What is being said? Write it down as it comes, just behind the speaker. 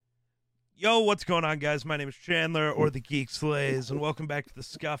Yo, what's going on, guys? My name is Chandler, or the Geek Slays, and welcome back to the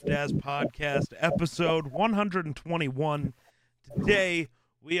Scuffed As Podcast, episode 121. Today,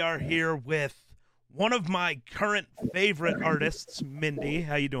 we are here with one of my current favorite artists, Mindy.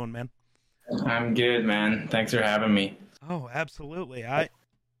 How you doing, man? I'm good, man. Thanks for having me. Oh, absolutely. I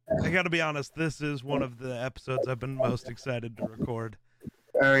got to be honest. This is one of the episodes I've been most excited to record.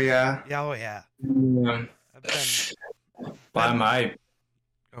 Oh yeah. Yeah, oh yeah. I've Why been. am I?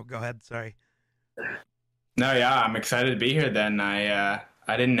 Oh, go ahead. Sorry. No, yeah, I'm excited to be here. Then I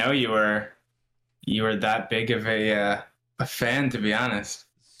didn't know you were that big of a fan, to be honest.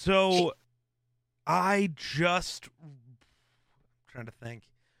 So, I'm trying to think,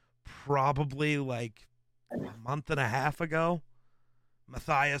 probably like a month and a half ago,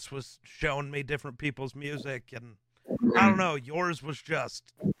 Matthias was showing me different people's music, and I don't know, yours was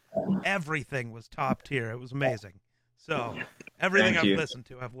just, everything was top tier. It was amazing. So, everything Thank I've you. listened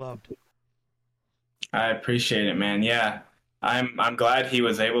to, I've loved. I appreciate it, man. Yeah, I'm glad he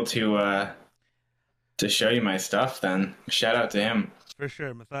was able to show you my stuff. Then shout out to him. For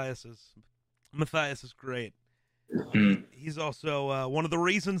sure, Matthias is great. Hmm. He's also one of the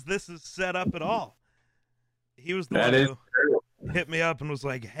reasons this is set up at all. He was the That one is who hit me up and was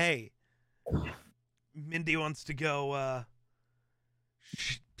like, "Hey, Mindy wants to go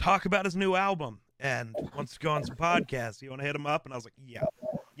talk about his new album and wants to go on some podcasts. You want to hit him up?" And I was like, "Yeah,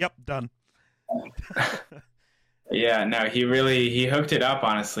 yep, done." Yeah, no, he hooked it up.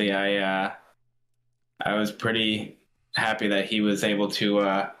 Honestly, I was pretty happy that he was able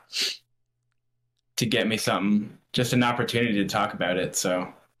to get me something, just an opportunity to talk about it.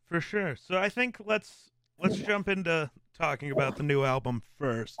 So For sure. So I think let's jump into talking about the new album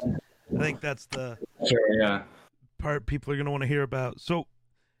first. I think that's the sure, yeah. part people are going to want to hear about. So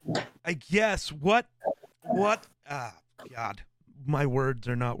I guess God, my words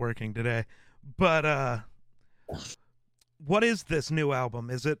are not working today. But what is this new album?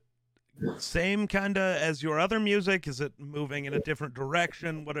 Is it same kind of as your other music? Is it moving in a different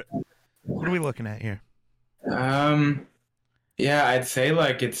direction? What are we looking at here? Yeah, I'd say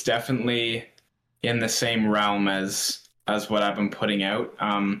like it's definitely in the same realm as what I've been putting out.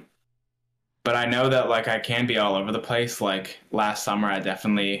 But I know that like I can be all over the place. Like last summer, I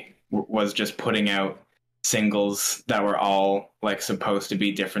definitely was just putting out singles that were all like supposed to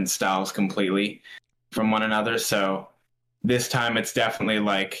be different styles completely from one another. So this time it's definitely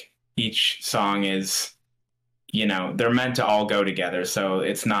like each song is, they're meant to all go together. So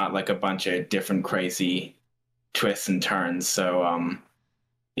it's not like a bunch of different crazy twists and turns. So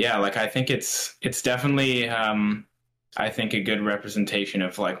yeah, like I think it's definitely I think a good representation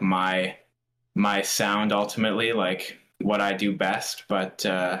of like my sound ultimately, like what I do best. But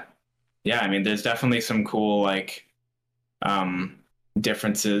yeah, I mean there's definitely some cool like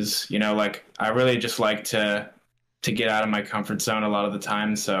differences, like I really just like to get out of my comfort zone a lot of the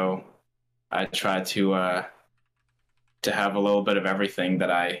time, so I try to have a little bit of everything that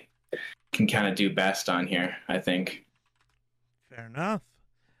I can kind of do best on here, I think. Fair enough.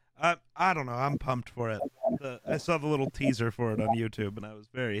 I don't know. I'm pumped for it. I saw the little teaser for it on YouTube, and I was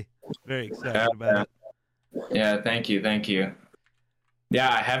very, very excited about it. Yeah, thank you, thank you. Yeah,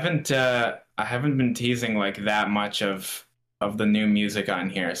 I haven't been teasing like that much of the new music on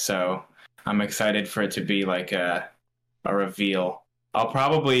here, so I'm excited for it to be like a reveal. I'll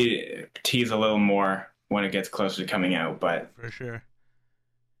probably tease a little more when it gets closer to coming out, but For sure.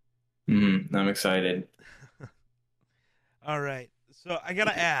 I'm excited. All right. So I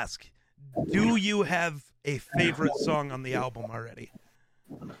gotta ask, do you have a favorite song on the album already?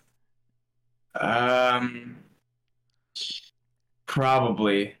 Um,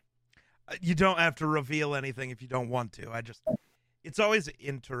 Probably. You don't have to reveal anything if you don't want to. It's always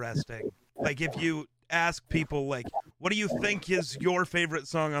interesting. Like if you ask people like, what do you think is your favorite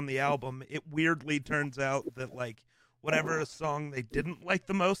song on the album? It weirdly turns out that like whatever song they didn't like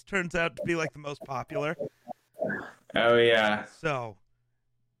the most turns out to be like the most popular. Oh yeah. So,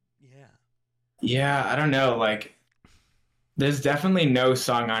 yeah. Yeah, I don't know, like there's definitely no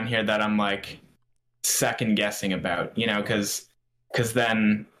song on here that I'm like second guessing about, cuz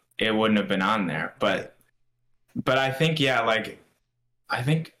then it wouldn't have been on there. But I think yeah, like I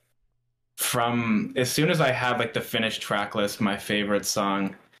think from as soon as I had like the finished track list, my favorite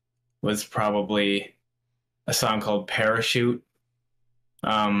song was probably a song called Parachute.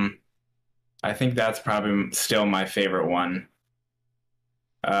 Um I think that's probably still my favorite one.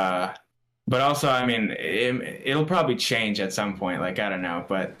 Uh but also, I mean, it'll probably change at some point. Like I don't know,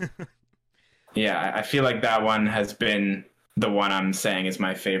 but yeah, I feel like that one has been the one I'm saying is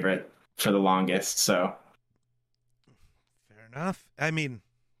my favorite for the longest. So Fair enough. I mean,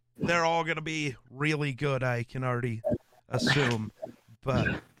 they're all going to be really good, I can already assume.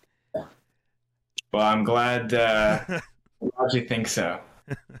 But Well, I'm glad you think so.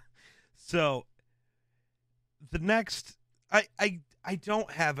 so the next, I don't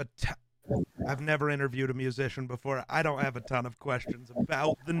have I've never interviewed a musician before. I don't have a ton of questions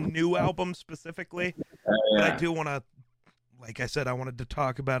about the new album specifically, but I Yeah. do want to, like I said, I wanted to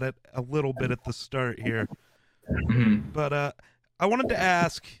talk about it a little bit at the start here. Mhm. But I wanted to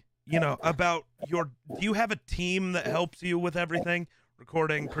ask, about do you have a team that helps you with everything?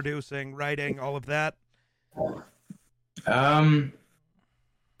 Recording, producing, writing, all of that? Um,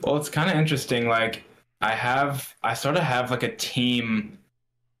 well, it's kind of interesting. Like, I sort of have like a team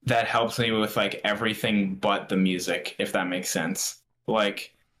that helps me with like everything but the music, if that makes sense.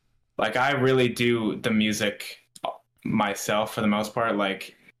 Like I really do the music myself for the most part.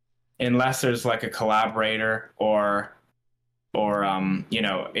 Like, unless there's like a collaborator or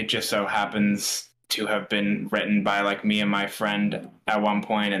it just so happens to have been written by like me and my friend at one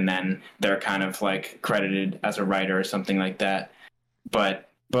point, and then they're kind of like credited as a writer or something like that. But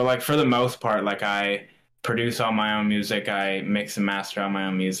like for the most part, like I produce all my own music, I mix and master all my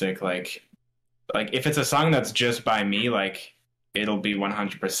own music. Like if it's a song that's just by me, like it'll be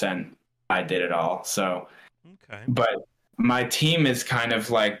 100% I did it all. So, Okay. but my team is kind of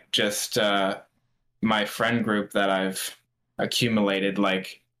like just my friend group that I've accumulated,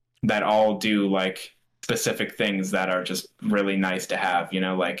 like that all do like specific things that are just really nice to have,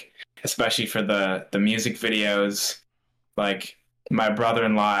 like especially for the music videos. Like my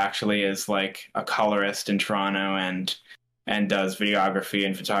brother-in-law actually is like a colorist in Toronto and does videography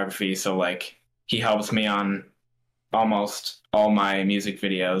and photography, so like he helps me on almost all my music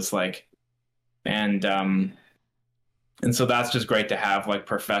videos, like and um and so that's just great to have like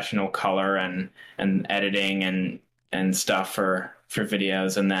professional color and editing and stuff for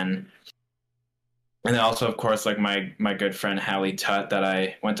videos. And then also of course like my good friend Hallie Tutt that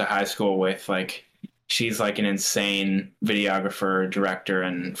I went to high school with, like she's like an insane videographer, director,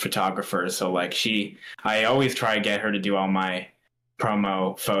 and photographer. So like I always try to get her to do all my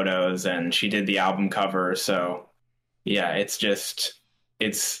promo photos, and she did the album cover. So yeah, it's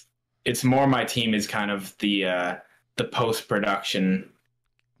it's more my team is kind of the post production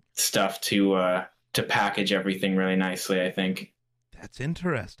stuff to package everything really nicely, I think. That's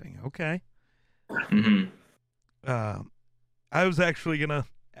interesting. Okay. Hmm. Um, I was actually gonna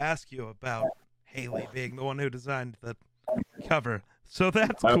ask you about Haley being the one who designed the cover. So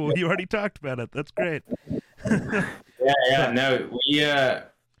that's cool. Okay. You already talked about it. That's great. Yeah, yeah. So, No,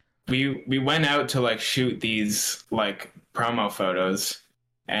 we went out to like shoot these like promo photos,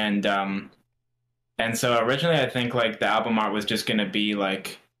 and and so originally I think like the album art was just gonna be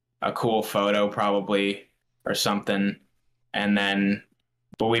like a cool photo probably or something, and then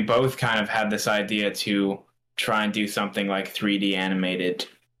but we both kind of had this idea to try and do something like 3D animated,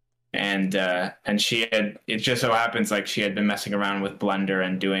 and she had, it just so happens like she had been messing around with Blender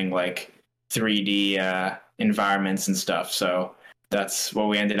and doing like 3D environments and stuff. So that's what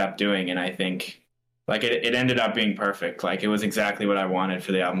we ended up doing, and I think like it ended up being perfect. Like it was exactly what I wanted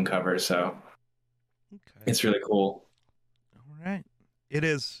for the album cover. So okay. it's really cool. All right. It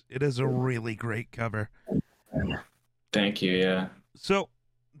is a really great cover. Thank you. Yeah. So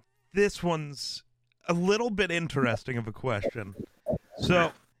this one's a little bit interesting of a question.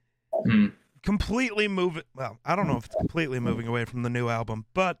 So Hmm. completely moving, well, I don't know if it's completely moving away from the new album,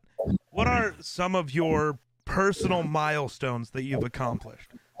 but what are some of your personal milestones that you've accomplished?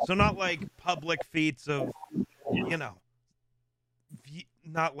 So not like public feats of, you know,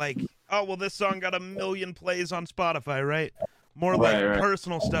 not like, oh, well, this song got 1 million plays on Spotify, right? More like Right. Right.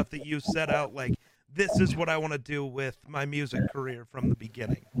 personal stuff that you set out, like, this is what I want to do with my music career from the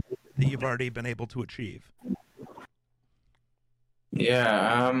beginning that you've already been able to achieve.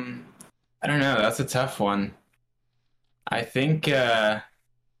 Yeah. I don't know. That's a tough one. I think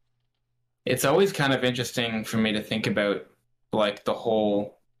it's always kind of interesting for me to think about like the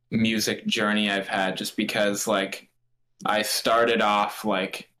whole music journey I've had, just because like I started off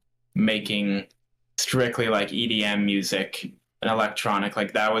like making strictly like EDM music and electronic.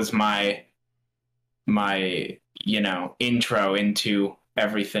 Like that was my intro into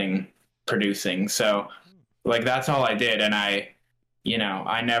everything producing. So like that's all I did, and I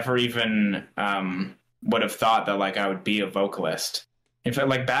never even would have thought that like I would be a vocalist. In fact,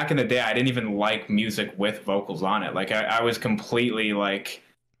 like back in the day, I didn't even like music with vocals on it. Like I was completely like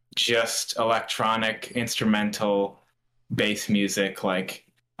just electronic, instrumental, bass music, like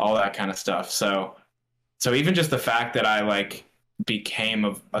all that kind of stuff. So even just the fact that I like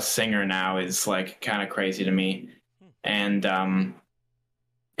became a singer now is like kind of crazy to me. And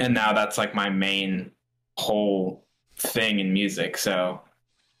and now that's like my main whole thing in music. So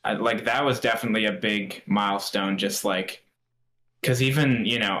like that was definitely a big milestone, just like, because even,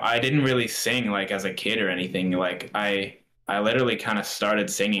 I didn't really sing like as a kid or anything. Like I literally kind of started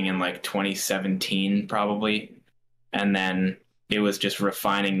singing in like 2017 probably, and then it was just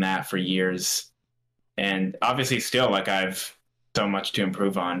refining that for years. And obviously still like I've so much to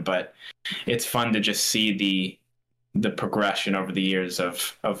improve on, but it's fun to just see the progression over the years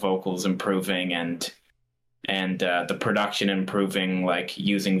of vocals improving, and the production improving, like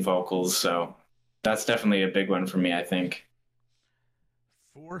using vocals. So that's definitely a big one for me, I think.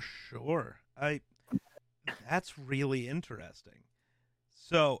 For sure. That's really interesting.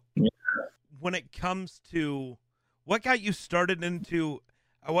 So, when it comes to what got you started into,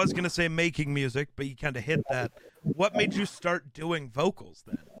 I was going to say making music, but you kind of hit that. What made you start doing vocals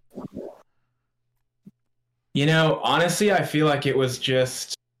then? Honestly, I feel like it was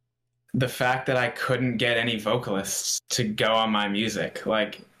just the fact that I couldn't get any vocalists to go on my music.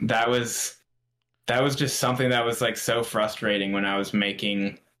 Like that was just something that was like so frustrating when I was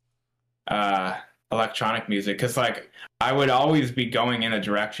making uh electronic music, cuz like I would always be going in a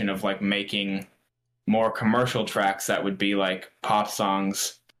direction of like making more commercial tracks that would be like pop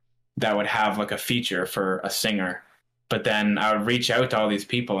songs that would have like a feature for a singer. But then I would reach out to all these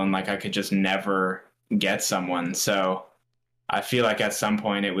people and like I could just never get someone. So I feel like at some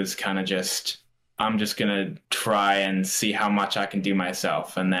point it was kind of just, I'm just going to try and see how much I can do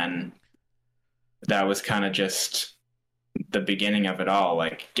myself. And then that was kind of just the beginning of it all,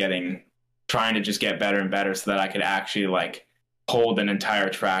 like trying to just get better and better so that I could actually like hold an entire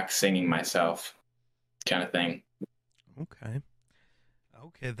track singing myself, kind of thing. Okay.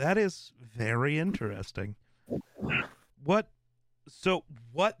 Okay, that is very interesting. What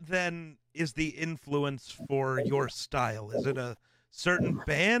what then is the influence for your style? Is it a certain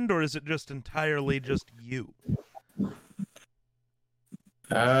band or is it just entirely just you?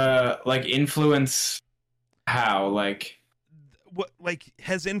 Like influence how? Like What like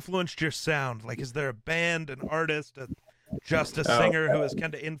has influenced your sound? Like is there a band, an artist, just a oh, singer who has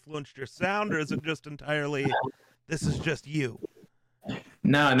kind of influenced your sound or is it just entirely this is just you?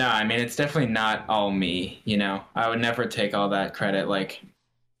 no, no, I mean it's definitely not all me, I would never take all that credit. Like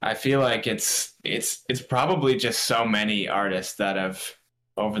I feel like it's probably just so many artists that have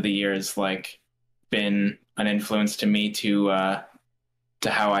over the years like been an influence to me to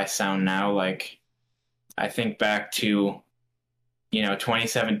how I sound now. Like I think back to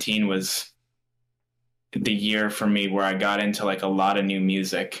 2017 was the year for me where I got into like a lot of new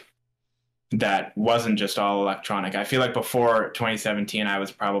music that wasn't just all electronic. I feel like before 2017 I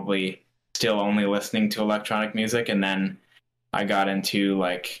was probably still only listening to electronic music, and then I got into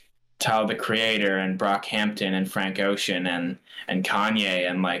like Tyler the Creator and Brockhampton and Frank Ocean and Kanye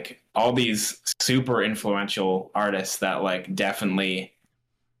and like all these super influential artists that like definitely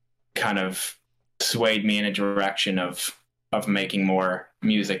kind of swayed me in a direction of making more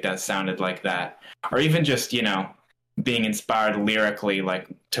music that sounded like that, or even just being inspired lyrically, like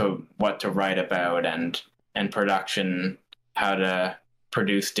to what to write about, and production, how to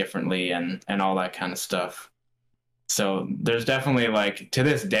produce differently, and all that kind of stuff. So there's definitely like to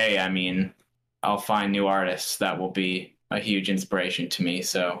this day, I mean, I'll find new artists that will be a huge inspiration to me.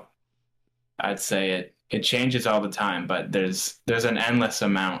 So I'd say it changes all the time, but there's an endless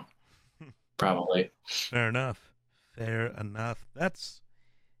amount probably. Fair enough. Fair enough. That's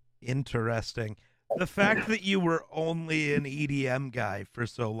interesting. The fact that you were only an EDM guy for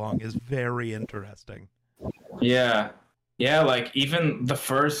so long is very interesting. Yeah. Yeah, like even the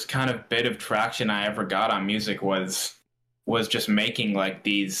first kind of bit of traction I ever got on music was just making like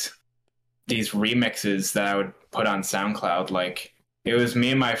these remixes that I would put on SoundCloud. Like it was me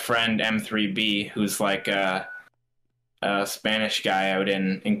and my friend M3B, who's like a Spanish guy out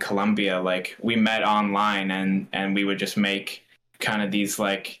in Colombia. Like we met online, and we would just make kind of these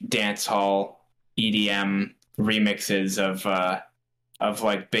like dance hall EDM remixes of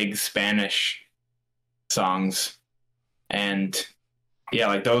like big Spanish songs. And yeah,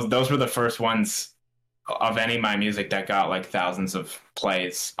 like those were the first ones of any of my music that got like thousands of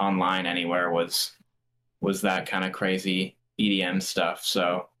plays online anywhere, was that kind of crazy EDM stuff.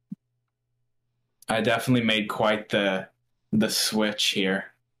 So I definitely made quite the switch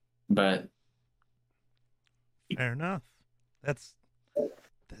here. But Fair enough. That's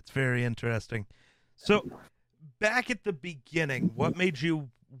very interesting. So, back at the beginning, what made you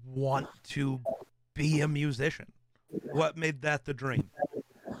want to be a musician? What made that the dream?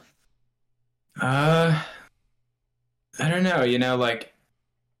 uh I don't know, like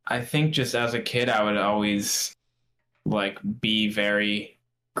I think just as a kid I would always like be very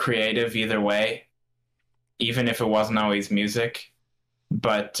creative either way, even if it wasn't always music.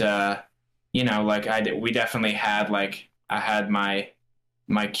 But like we definitely had like I had my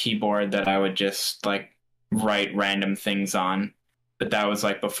keyboard that I would just like write random things on. But that was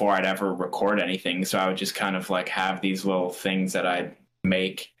like before I'd ever record anything, so I would just kind of like have these little things that I'd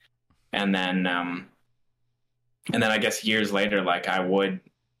make, and then I guess years later, like I would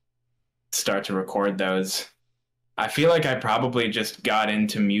start to record those. I feel like I probably just got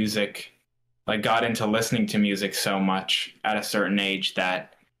into music, like got into listening to music so much at a certain age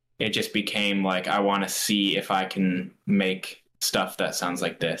that it just became like I want to see if I can make stuff that sounds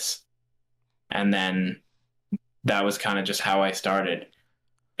like this. And then that was kind of just how I started.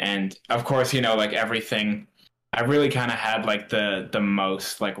 And of course, like everything, I really kind of had like the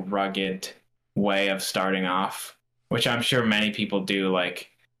most like rugged way of starting off, which I'm sure many people do. Like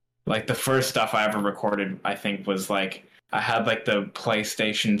the first stuff I ever recorded, I think was like I had like the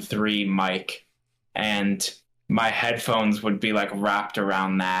PlayStation 3 mic, and my headphones would be like wrapped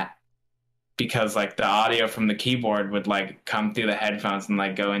around that, because like the audio from the keyboard would like come through the headphones and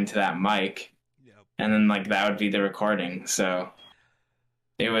like go into that mic. Yep. And then like that would be the recording. So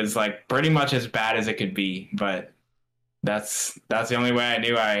it was like pretty much as bad as it could be, but that's the only way I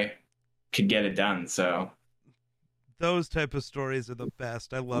knew I could get it done. So Those type of stories are the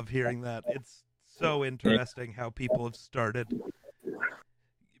best. I love hearing that. It's so interesting how people have started.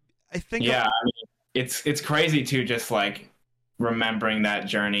 I think yeah, I mean, it's crazy too, just like remembering that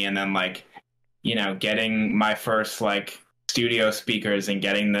journey, and then like getting my first like studio speakers and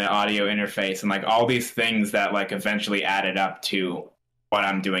getting the audio interface and like all these things that like eventually added up to what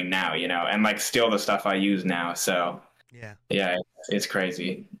I'm doing now, and like still the stuff I use now. So yeah, it's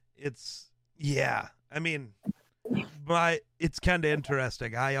crazy. I mean, it's kind of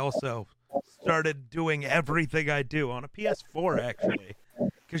interesting. I also started doing everything I do on a PS4 actually,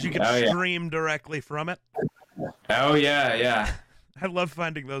 because you can stream directly from it. Oh yeah. I love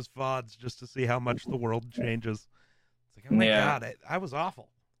finding those VODs just to see how much the world changes. It's like, oh my God, I was awful.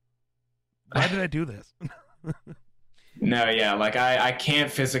 Why did I do this? No, yeah, like I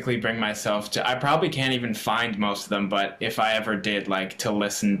can't physically bring myself to, I probably can't even find most of them, but if I ever did, like, to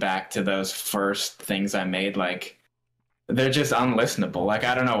listen back to those first things I made, like, they're just unlistenable. Like,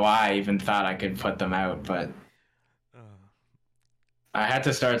 I don't know why I even thought I could put them out, but I had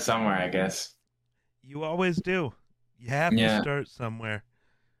to start somewhere, I guess. You always do. You have to start somewhere.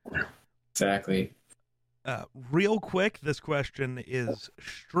 Exactly. Real quick, this question is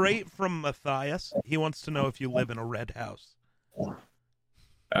straight from Matthias. He wants to know if you live in a red house.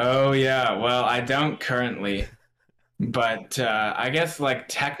 Oh, yeah. Well, I don't currently. But I guess, like,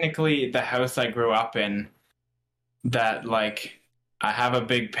 technically the house I grew up in, that, like, I have a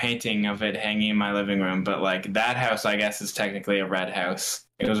big painting of it hanging in my living room, but, like, that house, I guess, is technically a red house.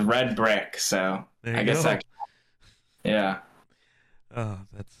 It was red brick, so I guess yeah. Oh,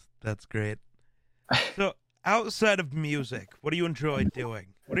 that's great. So, outside of music, what do you enjoy doing?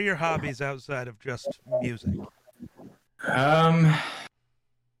 What are your hobbies outside of just music? Man,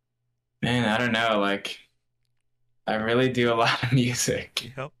 I don't know. Like, I really do a lot of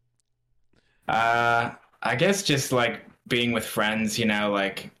music. Yep. I guess just like being with friends,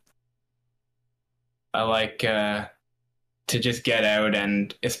 like I like to just get out,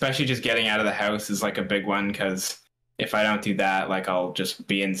 and especially just getting out of the house is like a big one, because if I don't do that, like I'll just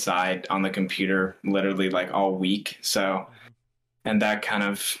be inside on the computer literally like all week. So, and that kind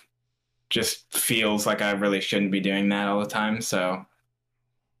of just feels like I really shouldn't be doing that all the time. So,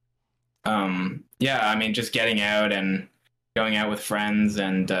 yeah, I mean, just getting out and going out with friends,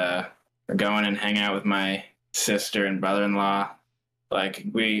 and going and hang out with my sister and brother-in-law. Like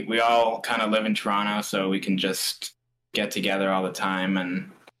we all kind of live in Toronto, so we can just get together all the time, and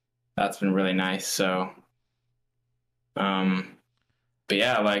that's been really nice. So, but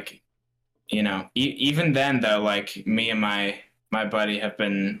yeah, like, even then though, like me and my buddy have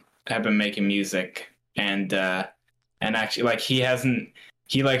been making music, and actually like he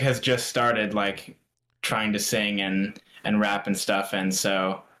like has just started like trying to sing and rap and stuff, and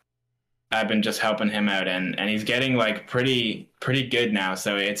so I've been just helping him out, and he's getting like pretty good now.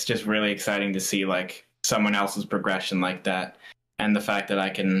 So it's just really exciting to see like someone else's progression like that, and the fact that I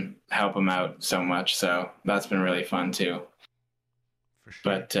can help him out so much. So that's been really fun too. For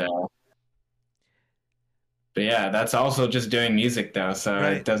sure. But yeah, that's also just doing music though, so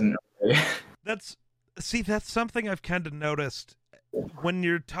It doesn't really... That's something I've kind of noticed when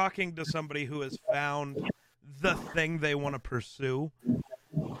you're talking to somebody who has found the thing they want to pursue.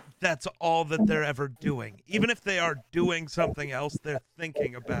 That's all that they're ever doing. Even if they are doing something else, they're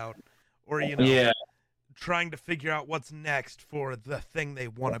thinking about, or trying to figure out what's next for the thing they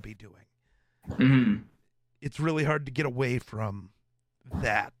want to be doing. Mhm. It's really hard to get away from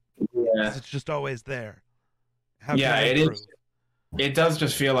that. Yeah. It's just always there. How Yeah, can I it improve? is. It does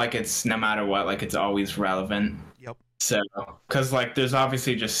just feel like it's no matter what, like it's always relevant. Yep. So, because like there's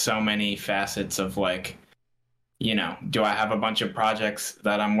obviously just so many facets of like, do I have a bunch of projects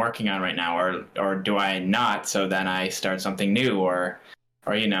that I'm working on right now, or do I not? So then I start something new, or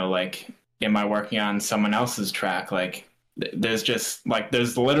like, am I working on someone else's track? Like, there's just like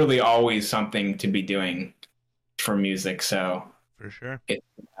there's literally always something to be doing for music. So For sure. it,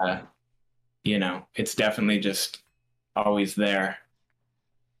 it's definitely just always there.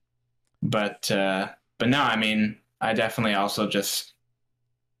 But no, I mean, I definitely also just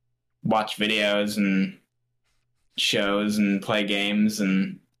watch videos and shows and play games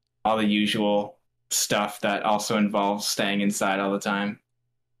and all the usual stuff that also involves staying inside all the time.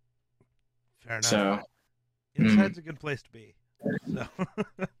 Fair enough. So Inside's a good place to be. So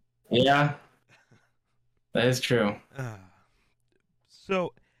yeah, that is true.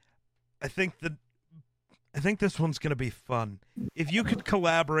 So I think this one's gonna be fun. If you could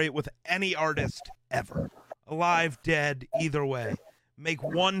collaborate with any artist ever, alive, dead, either way, make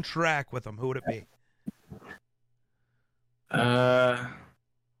one track with them, who would it be? I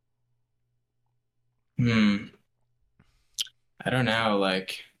don't know,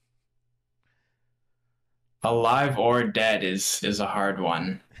 like alive or dead is a hard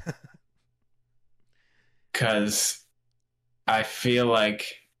one. Cause I feel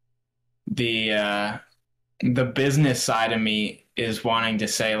like the business side of me is wanting to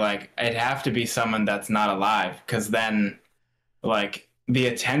say like it'd have to be someone that's not alive, because then like the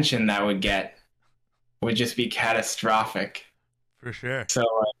attention that would get would just be catastrophic. For sure. So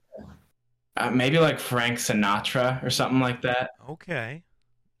maybe like Frank Sinatra or something like that. Okay.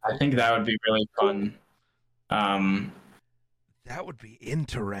 I think that would be really fun. That would be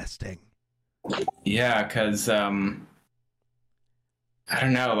interesting. Yeah, because I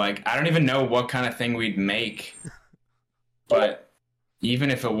don't know, like I don't even know what kind of thing we'd make, but even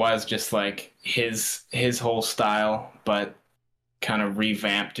if it was just like his whole style, but kind of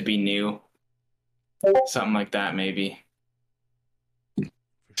revamped to be new, something like that, maybe. For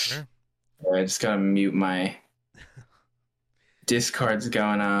sure. I just gotta mute my Discord's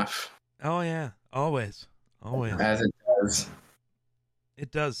going off. Oh yeah, always. As it does. It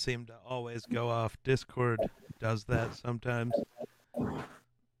does seem to always go off. Discord does that sometimes.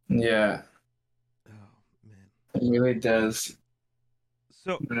 Yeah, Oh man. it really does.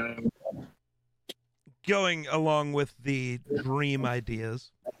 So going along with the dream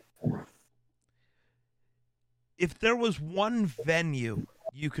ideas, if there was one venue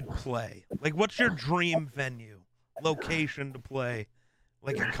you could play, like what's your dream venue, location to play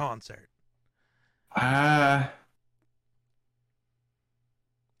like a concert? I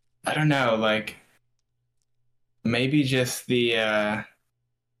don't know, like maybe just the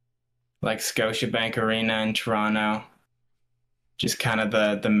like Scotiabank Arena in Toronto, just kind of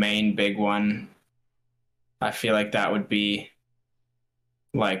the main big one. I feel like that would be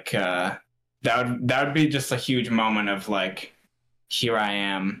like that would be just a huge moment of like, here I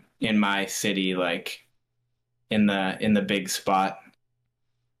am in my city, like in the big spot.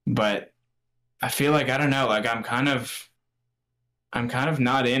 But I feel like I don't know, like I'm kind of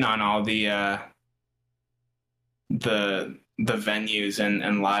not in on all the venues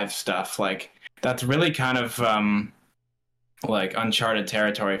and live stuff. Like that's really kind of like uncharted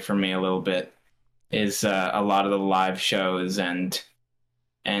territory for me a little bit, is a lot of the live shows and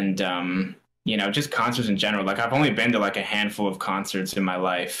just concerts in general. Like I've only been to like a handful of concerts in my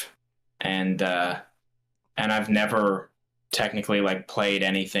life, and I've never technically like played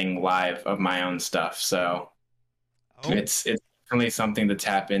anything live of my own stuff. So it's definitely something to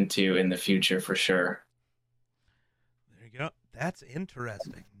tap into in the future for sure. There you go. That's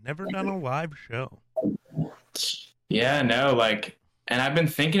interesting. Never done a live show. Yeah, no, like, and I've been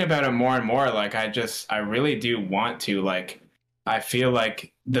thinking about it more and more. Like, I really do want to. Like, I feel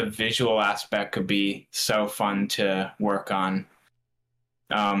like the visual aspect could be so fun to work on.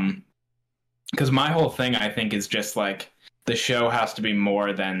 Because my whole thing, I think, is just like the show has to be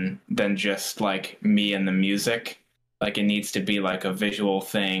more than just like me and the music. Like, it needs to be like a visual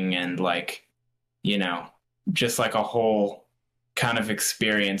thing and like, just like a whole kind of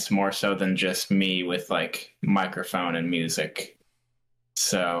experience more so than just me with like microphone and music.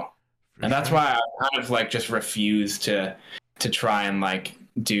 So, and that's why I kind of like just refuse to try and like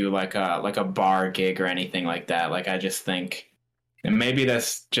do like a bar gig or anything like that. Like I just think, and maybe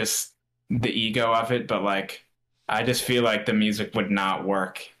that's just the ego of it, but like I just feel like the music would not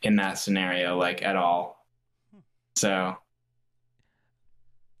work in that scenario like at all. So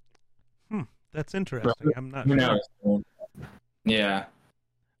That's interesting. I'm not who sure. knows? Yeah.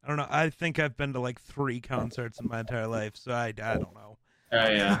 I don't know. I think I've been to like 3 concerts in my entire life, so I don't know. Oh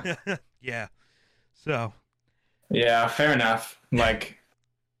yeah. Yeah. So, Yeah, fair enough. Like,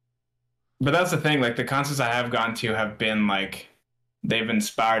 but that's the thing, like the concerts I have gone to have been like they've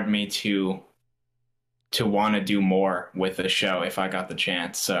inspired me to want to do more with the show if I got the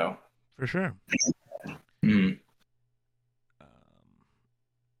chance. So, for sure. mm. Um,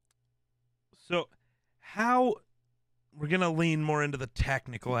 so, how we're going to lean more into the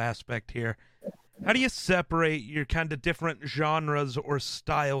technical aspect here. How do you separate your kind of different genres or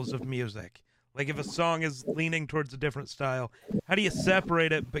styles of music? Like if a song is leaning towards a different style, how do you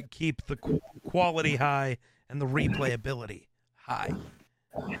separate it but keep the quality high and the replayability high?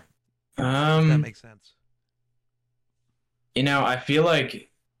 If that um, makes sense. you know, I feel like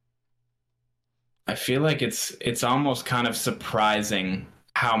it's almost kind of surprising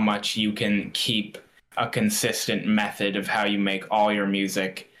how much you can keep a consistent method of how you make all your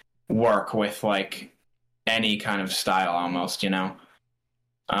music work with like any kind of style almost, you know.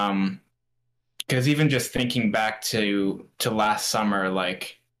 Because even just thinking back to last summer,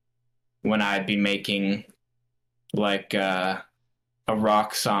 like when I'd be making like a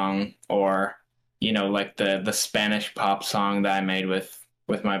rock song or like the Spanish pop song that I made with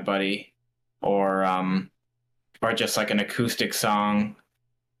my buddy or just like an acoustic song.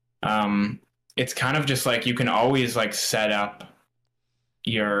 It's kind of just like you can always like set up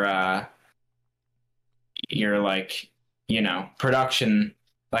your your like production,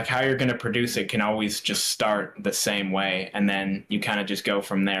 like how you're going to produce it can always just start the same way, and then you kind of just go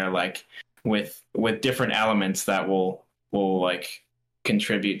from there, like with different elements that will like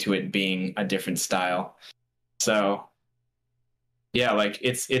contribute to it being a different style. So yeah, like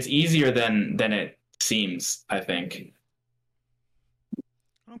it's easier than it seems, I think.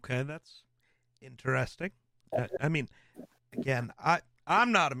 Okay, that's interesting. I mean, again,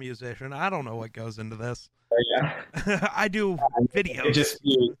 I'm not a musician. I don't know what goes into this. Yeah, I do it videos. just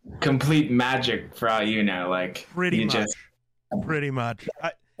be complete magic for all you know. Like Pretty you much. just Pretty much.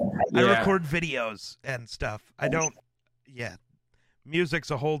 I yeah. record videos and stuff. I don't. Yeah,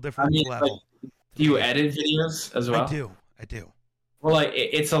 music's a whole I different mean, like, level. do you edit videos as I well? do. I do. Well, like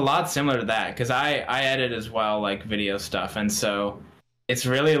it's a lot similar to that because I edit as well, like video stuff, and so it's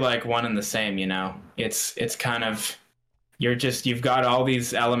really like one and the same. You know, it's kind of you've got all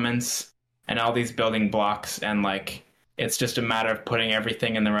these elements and all these building blocks, and like it's just a matter of putting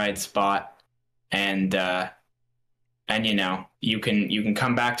everything in the right spot, and you can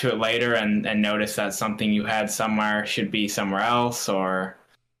come back to it later and notice that something you had somewhere should be somewhere else, or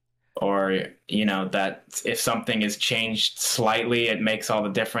that if something is changed slightly it makes all the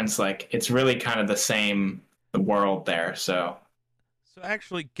difference. Like it's really kind of the same world there. So So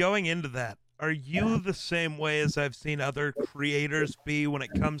actually, going into that, are you the same way as I've seen other creators be when it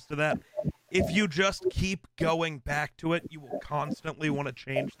comes to that? If you just keep going back to it, you will constantly want to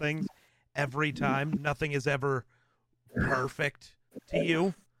change things every time. Nothing is ever perfect to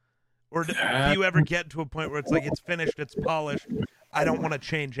you. Or do you ever get to a point where it's like it's finished, it's polished, I don't want to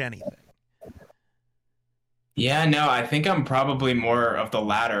change anything? yeah, no, I think I'm probably more of the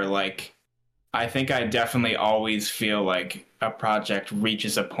latter. Like I think I definitely always feel like a project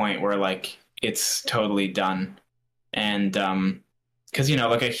reaches a point where like it's totally done. And because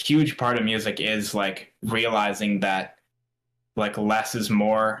like a huge part of music is like realizing that like less is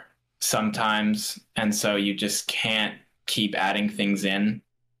more sometimes, and so you just can't keep adding things in.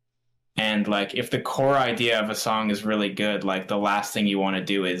 And like if the core idea of a song is really good, like the last thing you want to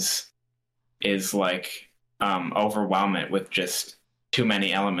do is like overwhelm it with just too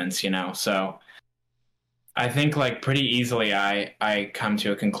many elements, so I think like pretty easily I come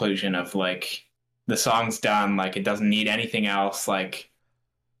to a conclusion of like the song's done, like it doesn't need anything else, like,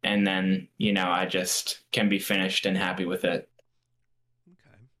 and then I just can be finished and happy with it.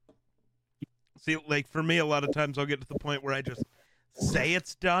 Okay. See, like for me, a lot of times I'll get to the point where I just say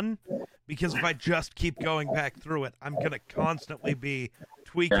it's done because if I just keep going back through it, I'm going to constantly be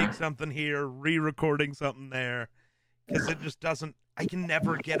tweaking something here, re-recording something there, because it just doesn't, I can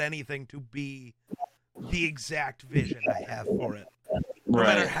never get anything to be the exact vision I have for it. No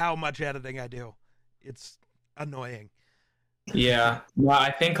matter how much editing I do. It's annoying. Yeah. Well,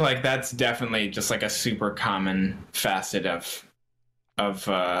 I think like that's definitely just like a super common facet of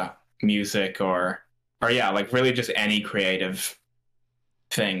music or yeah, like really just any creative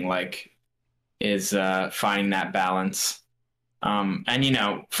thing, like is finding that balance.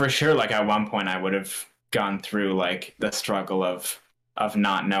 And for sure, like at one point I would have gone through like the struggle of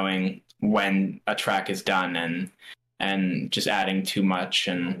not knowing when a track is done and just adding too much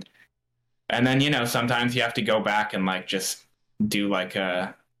and then, you know, sometimes you have to go back and like just do like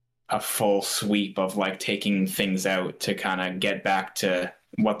a full sweep of like taking things out to kind of get back to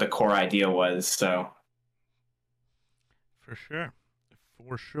what the core idea was. So For sure.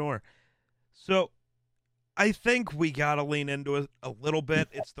 For sure. So I think we got to lean into it a little bit.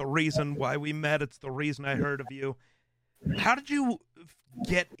 It's the reason why we met. It's the reason I heard of you. How did you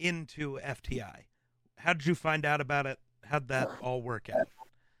get into FTI? How did you find out about it? How'd that all work out?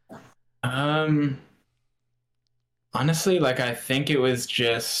 Honestly, like I think it was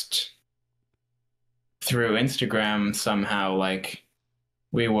just through Instagram somehow. Like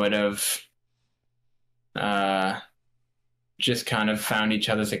we would have uh just kind of found each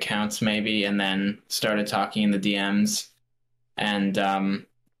other's accounts maybe, and then started talking in the DMs, and and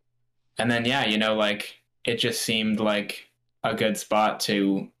then yeah, you know, like it just seemed like a good spot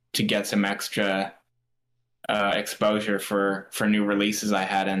to get some extra exposure for new releases I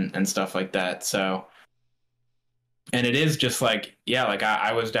had and stuff like that. So, and it is just like, yeah, like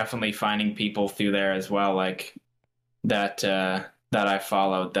I was definitely finding people through there as well, like that I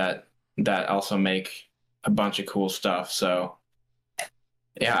followed that also make a bunch of cool stuff. So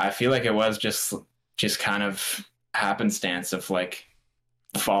yeah, I feel like it was just kind of happenstance of like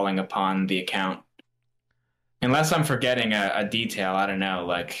falling upon the account. Unless I'm forgetting a detail, I don't know.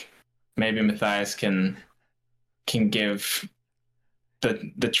 Like maybe Matthias can give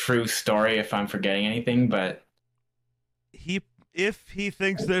the true story if I'm forgetting anything, but If he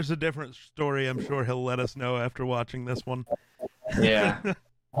thinks there's a different story, I'm sure he'll let us know after watching this one. yeah.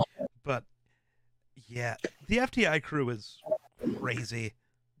 But yeah, the FTI crew is crazy.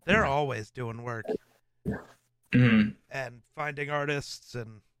 They're always doing work Mhm. and finding artists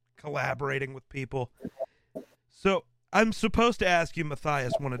and collaborating with people. So I'm supposed to ask you,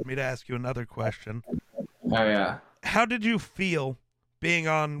 Matthias wanted me to ask you another question. Oh yeah. How did you feel being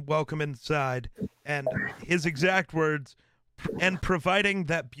on Welcome Inside and his exact words and providing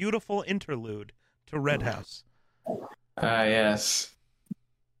that beautiful interlude to Red House? Yes.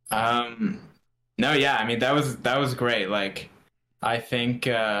 No, yeah, I mean that was great. Like I think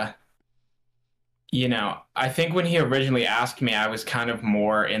you know, I think when he originally asked me, I was kind of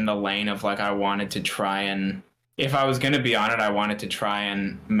more in the lane of like I wanted to try and if I was going to be on it, I wanted to try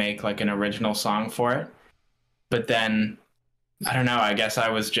and make like an original song for it. But then I don't know, I guess I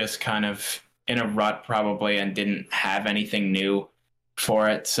was just kind of in a rut probably and didn't have anything new for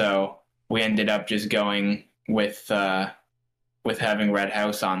it. So we ended up just going with having Red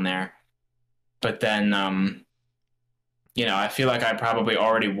House on there. But then you know, I feel like I probably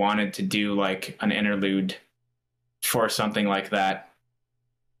already wanted to do like an interlude for something like that.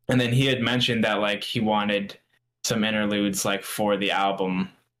 And then he had mentioned that like he wanted some interludes like for the album.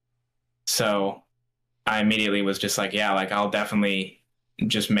 So I immediately was just like, yeah, like I'll definitely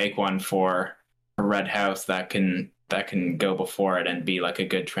just make one for Red House that can go before it and be like a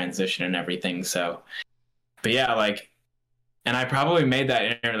good transition and everything. So, but yeah, like, and I probably made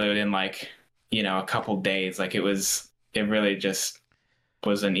that interlude in like, you know, a couple days. Like it really just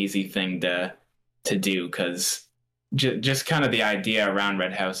was an easy thing to do because just kind of the idea around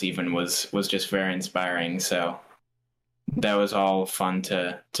Red House even was just very inspiring. So that was all fun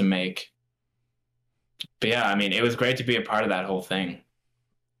to make. But yeah, I mean, it was great to be a part of that whole thing.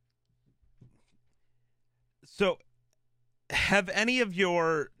 So, have any of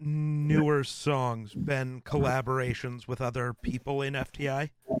your newer songs been collaborations with other people in FTI?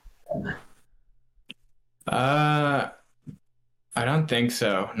 I don't think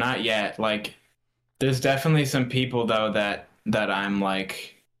so. Not yet. Like there's definitely some people though that I'm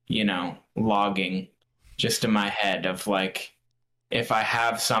like, you know, logging just in my head of like if I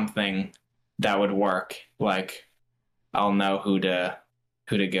have something that would work, like I'll know who to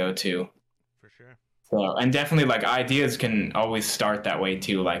go to. For sure. So, and definitely like ideas can always start that way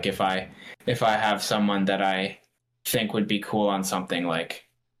too. Like if I have someone that I think would be cool on something, like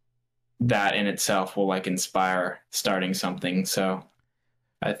that in itself will like inspire starting something. So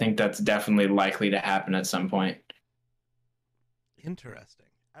I think that's definitely likely to happen at some point. Interesting.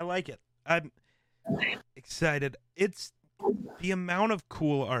 I like it. I'm excited. It's the amount of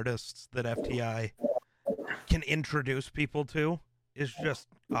cool artists that FTI can introduce people to is just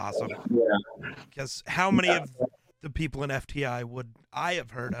awesome. Yeah. Because how many of the people in FTI would I have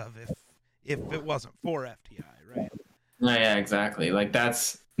heard of if it wasn't for FTI, right? No, yeah, exactly. Like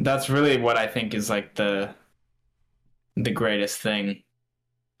that's really what I think is like the greatest thing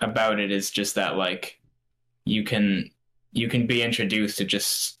about it is just that like you can be introduced to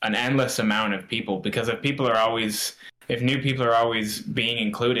just an endless amount of people because if if new people are always being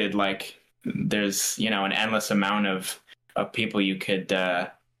included, like there's, you know, an endless amount of people you could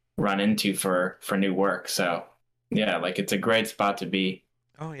run into for new work. So yeah, like it's a great spot to be.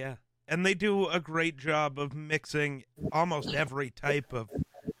 Oh yeah. And they do a great job of mixing almost every type of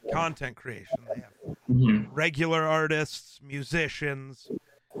content creation. They have Mhm. regular artists, musicians,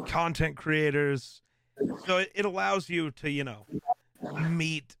 content creators. So it allows you to,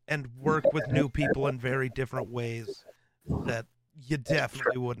 meet and work with new people in very different ways that you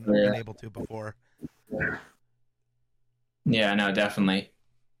definitely wouldn't have been Yeah. able to before. Yeah, no, definitely.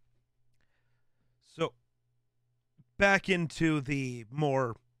 So back into the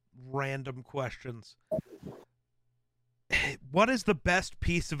more random questions. What is the best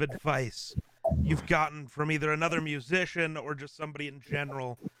piece of advice you've gotten from either another musician or just somebody in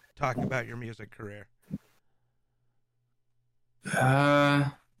general talking about your music career?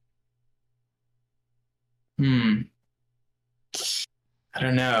 Uh, hmm. I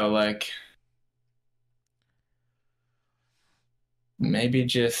don't know, like maybe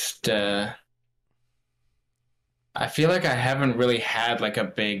just I feel like I haven't really had like a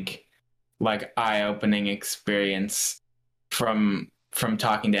big like eye-opening experience from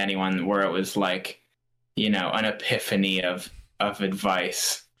talking to anyone where it was like, you know, an epiphany of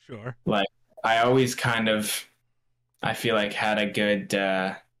advice. Sure. Like I always kind of I feel like had a good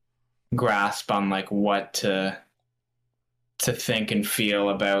grasp on like what to think and feel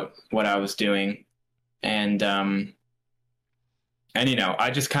about what I was doing. And and you know,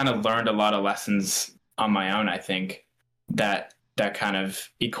 I just kind of learned a lot of lessons on my own, I think, that kind of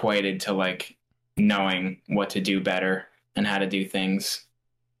equated to like knowing what to do better and how to do things.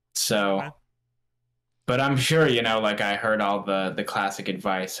 So, Okay. but I'm sure, you know, like I heard all the classic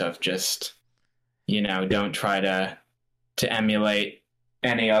advice of just, you know, don't try to emulate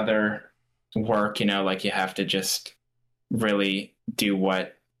any other work, you know, like you have to just really do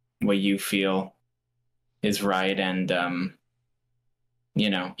what you feel is right. And you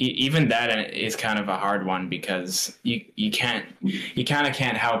know, even that is kind of a hard one because you kind of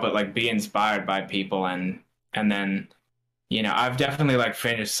can't help but like be inspired by people. And then, you know, I've definitely like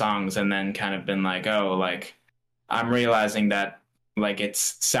finished songs and then kind of been like, oh, like I'm realizing that like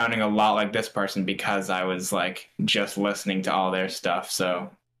it's sounding a lot like this person because I was like just listening to all their stuff. So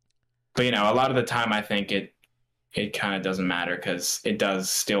but you know, a lot of the time I think it kind of doesn't matter because it does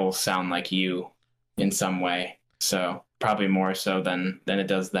still sound like you in some way. So probably more so than it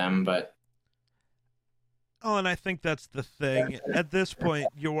does them. But Oh, and I think that's the thing. At this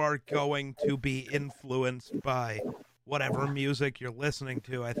point, you are going to be influenced by whatever music you're listening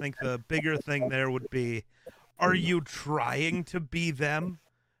to. I think the bigger thing there would be, are you trying to be them?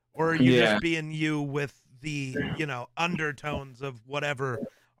 Or are you yeah, just being you with the, undertones of whatever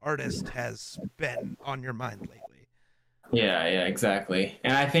artist has been on your mind lately? yeah, exactly.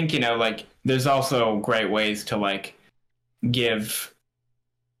 And I think, you know, like there's also great ways to like give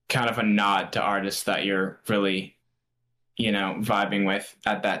kind of a nod to artists that you're really, you know, vibing with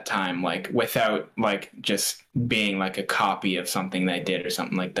at that time, like without like just being like a copy of something they did or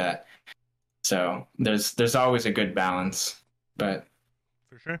something like that. So there's always a good balance. But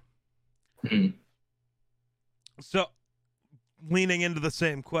For sure. mm, So, leaning into the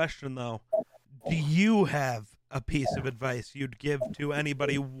same question, though, do you have a piece of advice you'd give to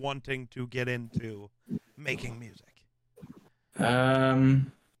anybody wanting to get into making music?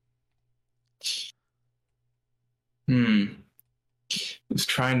 um hmm. I was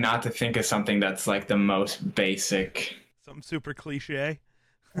trying not to think of something that's like the most basic. Something super cliche?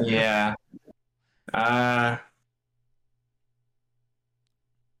 Yeah. Uh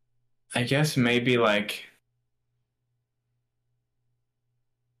I guess maybe like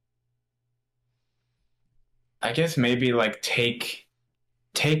I guess maybe like take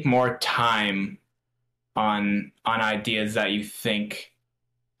more time on ideas that you think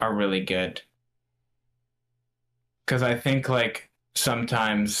are really good. Because I think like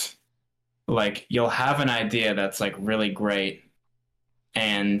sometimes like you'll have an idea that's like really great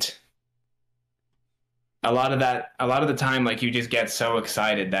and a lot of the time like you just get so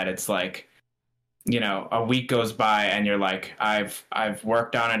excited that it's like, you know, a week goes by and you're like, I've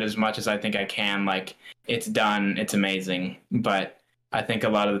worked on it as much as I think I can, like it's done, it's amazing. But I think a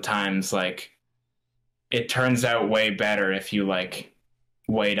lot of the times like it turns out way better if you like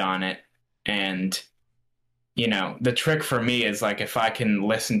wait on it. And you know, the trick for me is like if I can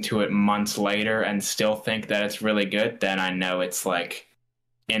listen to it months later and still think that it's really good, then I know it's like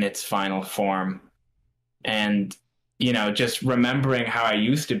in its final form. And you know, just remembering how I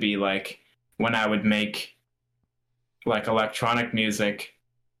used to be like when I would make like electronic music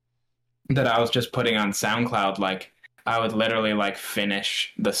that I was just putting on SoundCloud, like I would literally like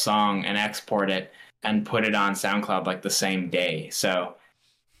finish the song and export it and put it on SoundCloud like the same day. So,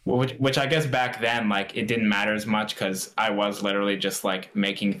 which I guess back then, like it didn't matter as much because I was literally just like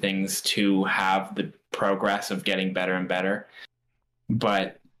making things to have the progress of getting better and better.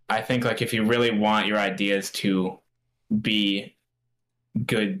 But I think like if you really want your ideas to be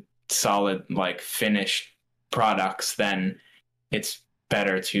good, solid, like finished products, then it's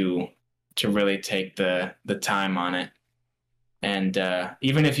better to really take the time on it. And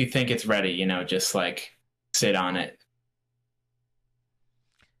even if you think it's ready, you know, just like sit on it.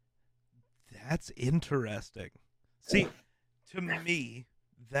 That's interesting. See, to me,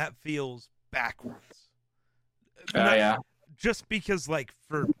 that feels backwards. Yeah. Just because, like,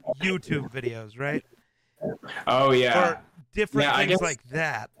 for YouTube videos, right? Oh yeah. Or different Yeah, things like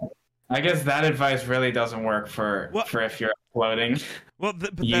that. I guess that advice really doesn't work for Well, if you're uploading. well,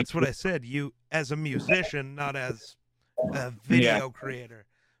 but You, that's what I said. You, as a musician, not as a yeah. video creator,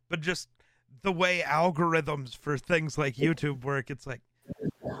 but just the way algorithms for things like YouTube work, it's like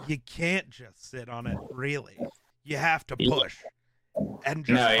you can't just sit on it, really. You have to push and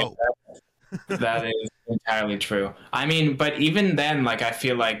just No, yeah, hope. that is entirely true. I mean, but even then, like I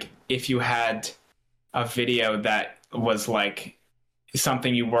feel like if you had a video that was like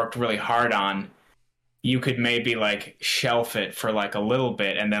something you worked really hard on, you could maybe like shelf it for like a little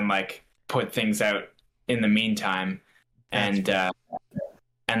bit and then like put things out in the meantime, and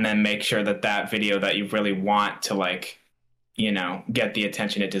and then make sure that that video that you really want to like, you know, get the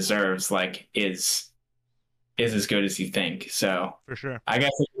attention it deserves, like is as good as you think. So For sure. I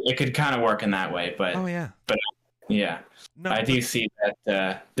guess it could kind of work in that way, but Oh yeah. yeah, No, I do see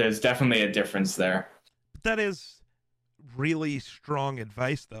that there's definitely a difference there. that is really strong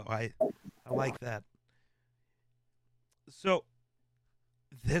advice, though. I like that. So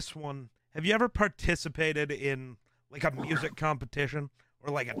this one, have you ever participated in like a music competition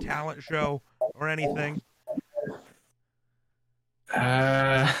or like a talent show or anything?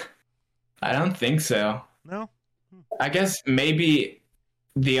 I don't think so. No. I guess maybe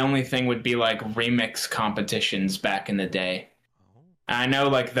the only thing would be like remix competitions back in the day. Oh. I know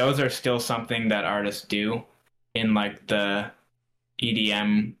like those are still something that artists do in like the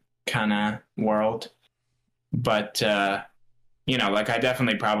EDM kind of world. But you know, like I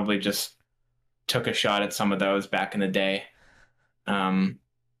definitely probably just took a shot at some of those back in the day.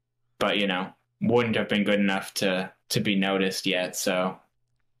 But you know, wouldn't have been good enough to be noticed yet. So,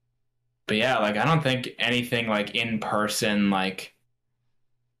 but yeah, like I don't think anything like in person, like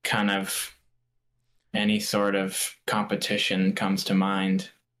kind of any sort of competition comes to mind.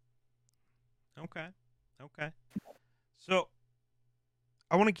 Okay. Okay. So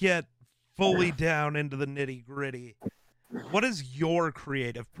I want to get fully down into the nitty gritty. What is your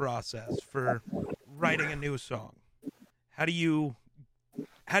creative process for writing a new song? How do you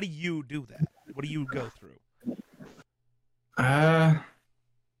do that? What do you go through?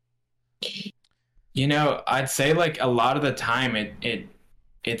 You know, I'd say like a lot of the time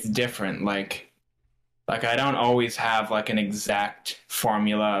it's different. Like I don't always have like an exact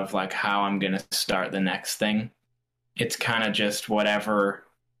formula of like how I'm gonna start the next thing. It's kind of just whatever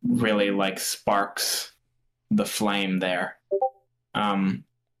really like sparks the flame there.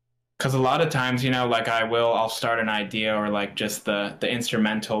 Because a lot of times, you know, like I'll start an idea or like just the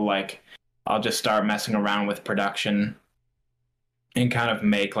instrumental, like I'll just start messing around with production and kind of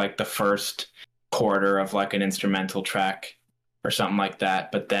make like the first quarter of like an instrumental track or something like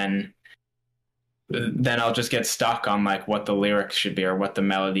that. But then I'll just get stuck on like what the lyrics should be or what the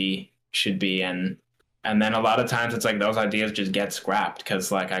melody should be, and then a lot of times it's like those ideas just get scrapped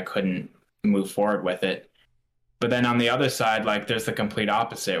because like I couldn't move forward with it. But then on the other side, like there's the complete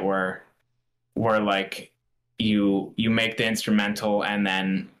opposite where like you make the instrumental and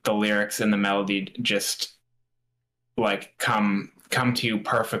then the lyrics and the melody just like come to you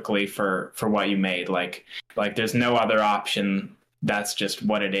perfectly for what you made. Like there's no other option. That's just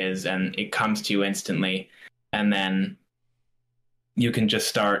what it is, and it comes to you instantly, and then you can just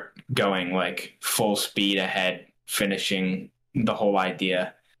start going like full speed ahead, finishing the whole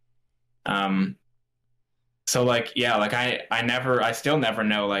idea. So like yeah, like I still never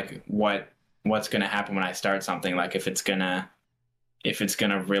know like what's gonna happen when I start something, like if it's gonna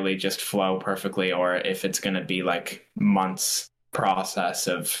really just flow perfectly or if it's gonna be like months process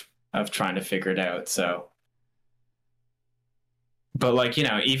of trying to figure it out. So but like, you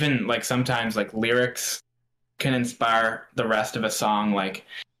know, even like sometimes like lyrics can inspire the rest of a song. Like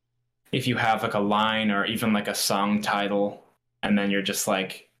if you have like a line or even like a song title, and then you're just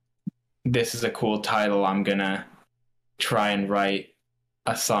like, this is a cool title, I'm gonna try and write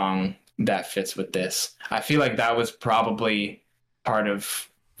a song that fits with this. I feel like that was probably part of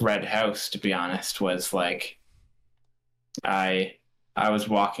Red House, to be honest, was like I I was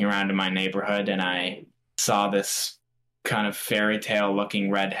walking around in my neighborhood and I saw this kind of fairy tale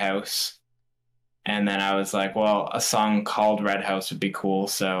looking red house. And then I was like, well, a song called Red House would be cool,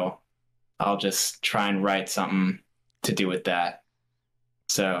 so I'll just try and write something to do with that.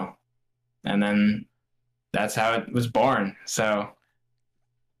 So, and then that's how it was born. So,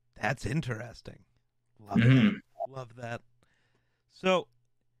 That's interesting. Love mhm. that. Love that. So,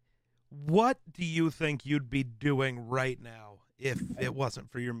 what do you think you'd be doing right now if it wasn't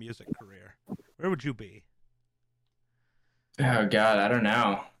for your music career? Where would you be? Oh God, I don't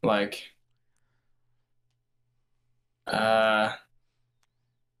know. Like, uh,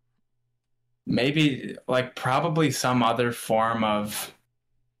 maybe like probably some other form of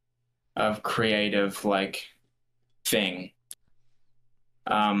creative like thing.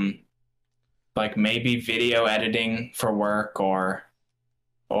 Um, like maybe video editing for work or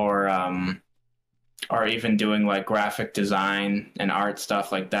or even doing like graphic design and art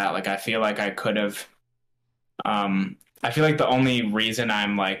stuff like that. Like I feel like I could have I feel like the only reason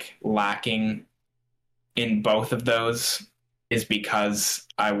I'm like lacking in both of those is because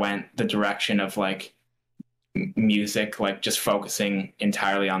I went the direction of like music, like just focusing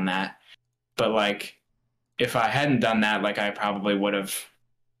entirely on that. But like if I hadn't done that, like I probably would have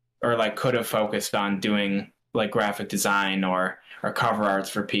or like could have focused on doing like graphic design or cover arts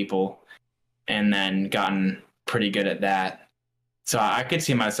for people and then gotten pretty good at that. So I could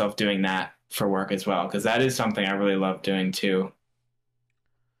see myself doing that for work as well because that is something I really love doing too.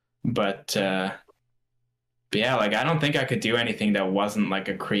 But yeah, like I don't think I could do anything that wasn't like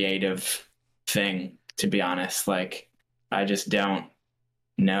a creative thing, to be honest. Like I just don't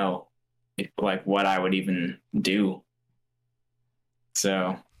know like what I would even do.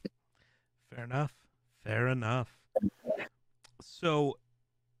 So, Fair enough. Fair enough. So,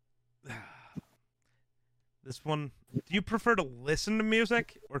 this one, do you prefer to listen to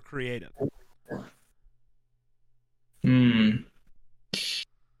music or create it? hmm,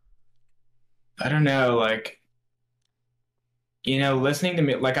 I don't know, like listening to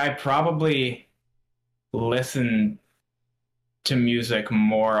me like I probably listen to music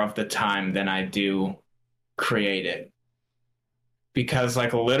more of the time than I do create it. Because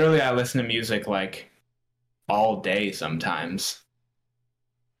like literally I listen to music like all day sometimes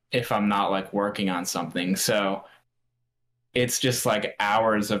if I'm not like working on something. So it's just like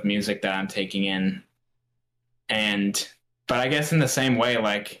hours of music that I'm taking in. And but I guess in the same way,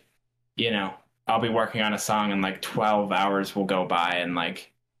 like, I'll be working on a song and like 12 hours will go by and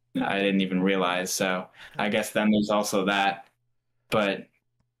like I didn't even realize. So I guess then there's also that. But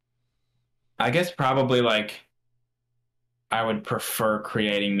I guess probably like I would prefer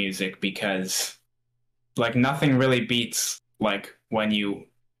creating music because like nothing really beats like when you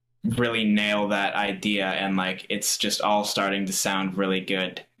really nail that idea and like it's just all starting to sound really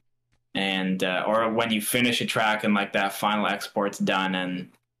good and or when you finish a track and like that final export's done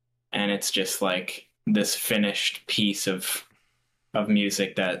and it's just like this finished piece of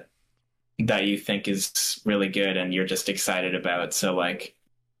music that you think is really good and you're just excited about. So like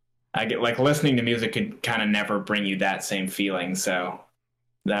I get like listening to music could kind of never bring you that same feeling. So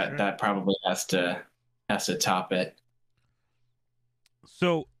Sure. that probably has to top it.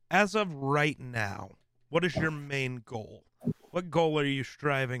 So, as of right now, what is your main goal? What goal are you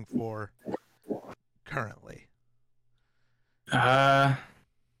striving for currently? Uh,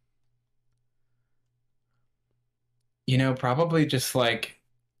 probably just like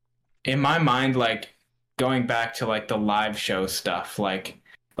in my mind, like going back to like the live show stuff, like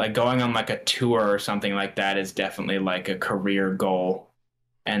going on like a tour or something like that is definitely like a career goal.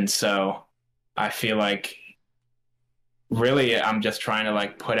 And so I feel like really I'm just trying to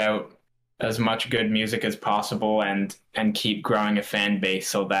like put out as much good music as possible and keep growing a fan base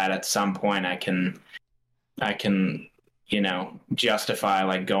so that at some point I can justify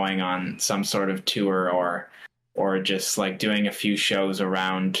like going on some sort of tour or just like doing a few shows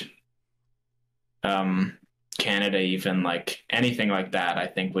around um Canada, even like anything like that I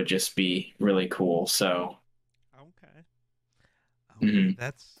think would just be really cool. So Okay. Okay, mhm.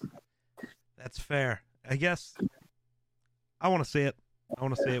 that's fair. I guess I want to see it. I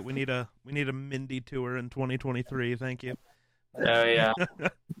want to see it. We need a Mindy tour in 2023. Thank you. Oh yeah.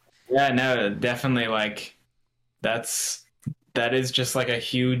 Yeah, no, definitely like that's that is just like a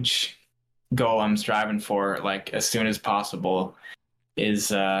huge goal I'm striving for like as soon as possible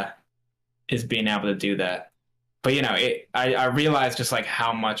is is being able to do that. But I realize just like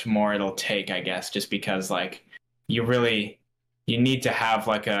how much more it'll take, I guess, just because like you really you need to have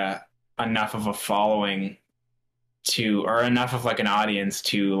like a enough of a following to, or enough of like an audience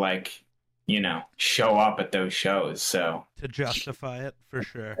to like, show up at those shows. So To justify it, for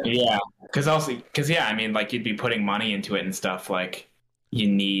sure. yeah, because yeah, I mean, like you'd be putting money into it and stuff. Like you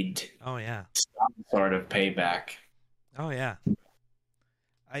need Oh yeah. some sort of payback. Oh yeah.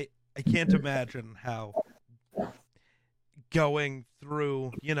 I can't imagine how going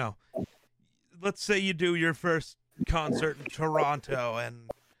through, let's say you do your first concert in Toronto and,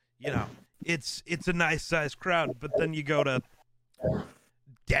 it's a nice sized crowd, but then you go to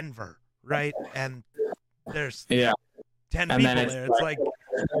Denver, right? And there's Yeah, 10 and people then it's there. It's like,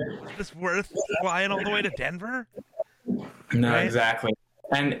 is this worth flying all the way to Denver? no, Right? exactly.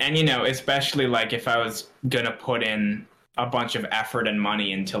 And especially like if I was gonna put in a bunch of effort and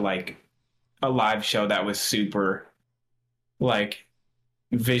money into like a live show that was super like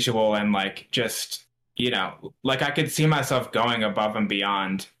visual and like just like I could see myself going above and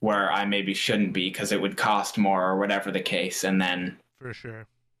beyond where I maybe shouldn't be because it would cost more or whatever the case. And then For sure.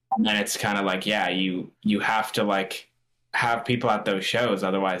 it's kind of like, yeah, you have to like have people at those shows,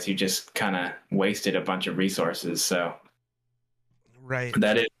 otherwise you just kind of wasted a bunch of resources. So Right.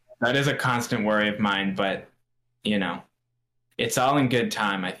 that is a constant worry of mine, but it's all in good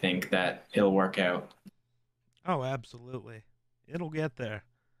time. I think that it'll work out. Oh, absolutely. It'll get there.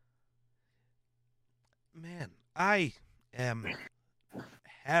 Man, I am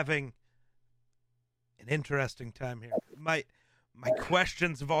having an interesting time here. My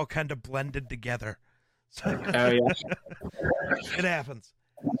questions have all kind of blended together. So Oh yeah. it happens.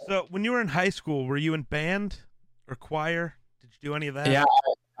 So when you were in high school, were you in band or choir? Did you do any of that? Yeah,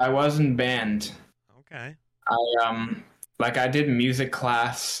 I was in band. Okay. I did music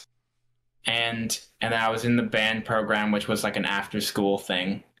class and I was in the band program, which was like an after school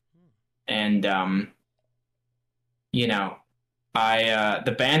thing. And the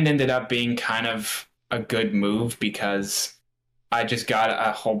band ended up being kind of a good move because I just got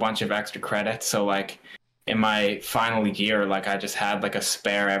a whole bunch of extra credits. So like in my final year, like I just had like a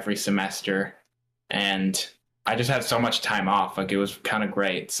spare every semester and I just had so much time off. Like it was kind of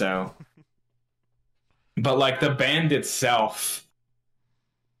great. So, but like the band itself,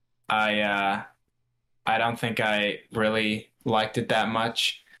 I don't think I really liked it that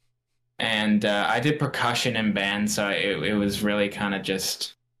much. And I did percussion in band, so it was really kind of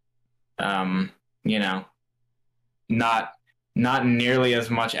just, not nearly as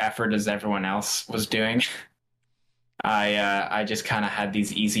much effort as everyone else was doing. I just kind of had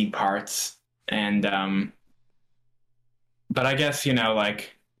these easy parts, and but I guess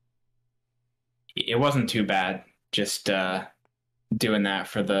like it wasn't too bad just doing that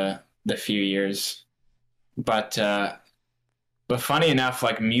for the few years, but funny enough,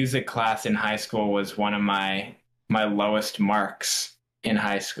 like music class in high school was one of my lowest marks in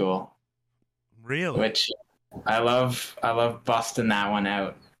high school. Really? Which I love busting that one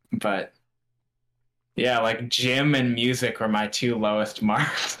out. But yeah, like gym and music were my two lowest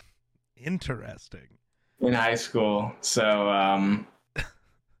marks Interesting. in high school. So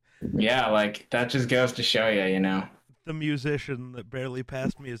yeah, like that just goes to show you. The musician that barely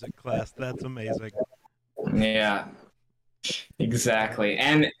passed music class. That's amazing. Yeah. Exactly.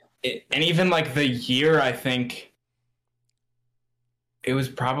 And even like the year, I think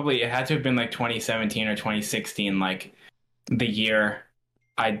it had to have been like 2017 or 2016, like the year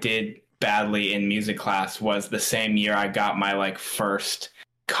I did badly in music class was the same year I got my like first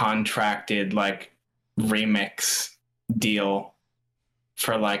contracted like remix deal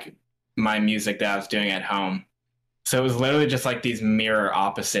for like my music that I was doing at home. So it was literally just like these mirror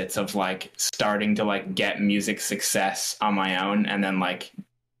opposites of like starting to like get music success on my own and then like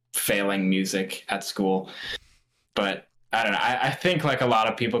failing music at school. But I don't know. I think like a lot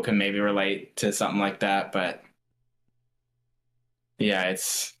of people can maybe relate to something like that. But yeah,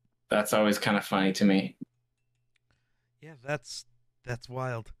 that's always kind of funny to me. Yeah, that's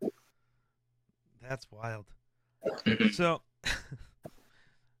wild. That's wild. Mhm. So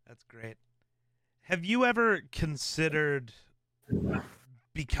that's great. Have you ever considered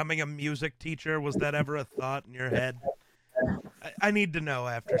becoming a music teacher? Was that ever a thought in your head? I need to know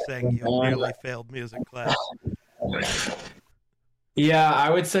after saying you nearly failed music class. Yeah, I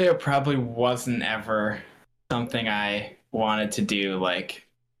would say it probably wasn't ever something I wanted to do. Like,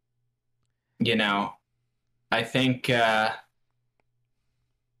 I think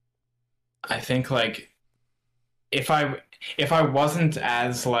like if I wasn't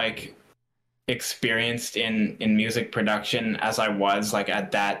as like experienced in music production as I was like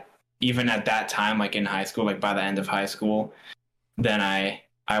even at that time, like in high school, like by the end of high school, then I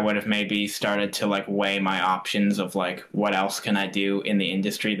I would have maybe started to like weigh my options of like what else can I do in the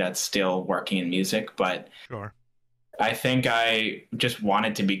industry that's still working in music. But Sure. I think I just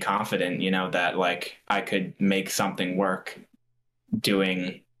wanted to be confident, that like I could make something work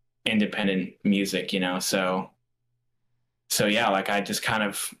doing independent music, so yeah, like I just kind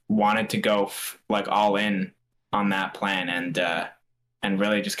of wanted to go like all in on that plan and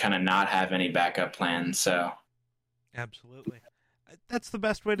really just kind of not have any backup plans. So Absolutely. That's the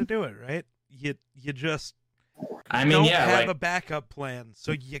best way to do it, right? You just I mean, don't yeah, have like a backup plan,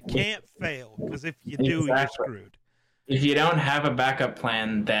 so you can't fail, because if you do, you're exactly. screwed. If you don't have a backup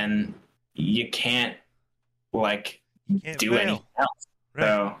plan, then you can't like You can't do anything fail. else. Right.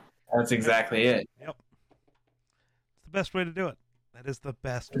 So that's exactly it. Yep. It's the best way to do it. That is the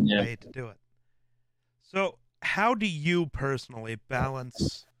best Yeah. way to do it. So, how do you personally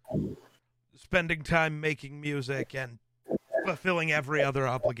balance spending time making music and fulfilling every other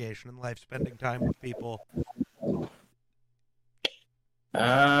obligation in life, spending time with people?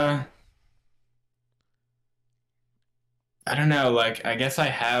 I don't know. Like, I guess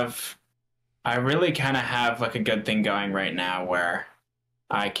I really kind of have like a good thing going right now where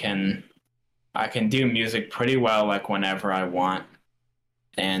I can, I can do music pretty well, like whenever I want,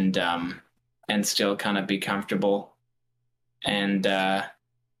 and still kind of be comfortable. And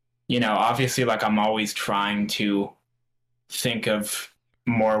obviously, like I'm always trying to think of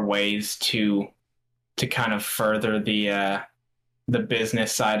more ways to kind of further the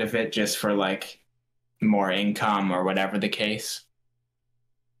business side of it, just for like more income or whatever the case.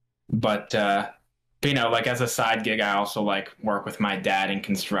 But like as a side gig, I also like work with my dad in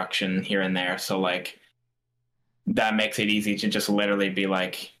construction here and there. So like that makes it easy to just literally be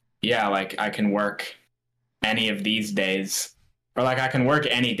like, yeah, like I can work any of these days, or like I can work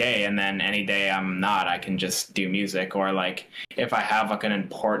any day, and then any day I'm not, I can just do music. Or like if I have like an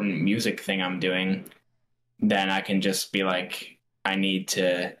important music thing I'm doing, then I can just be like, I need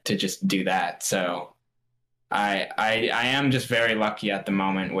to just do that. So I am just very lucky at the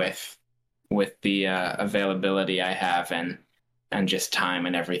moment with the availability I have and just time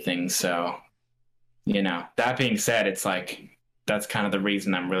and everything. So that being said, it's like that's kind of the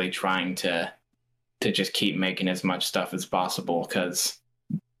reason I'm really trying to just keep making as much stuff as possible, because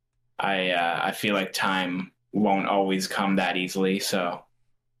I feel like time won't always come that easily. So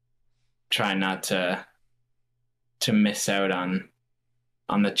try not to miss out on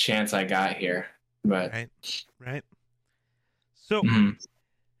the chance I got here. But Right. So,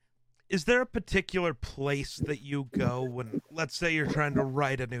 is there a particular place that you go when, let's say, you're trying to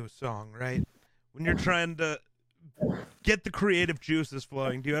write a new song, right? When you're trying to get the creative juices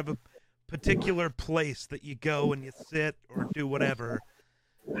flowing, do you have a particular place that you go and you sit or do whatever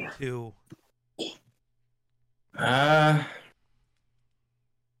to?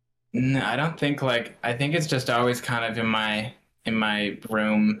 No, I don't think like I think it's just always kind of in my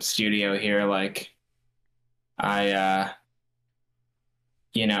room studio here. Like I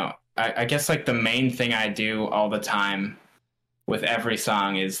I guess like the main thing I do all the time with every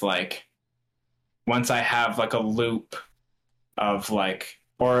song is like once I have like a loop of like,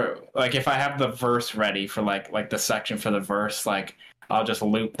 or like if I have the verse ready for like the section for the verse, like I'll just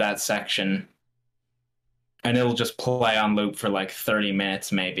loop that section and it'll just play on loop for like 30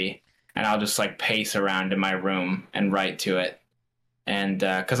 minutes maybe, and I'll just like pace around in my room and write to it. And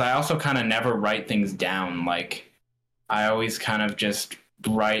because I also kind of never write things down, like I always kind of just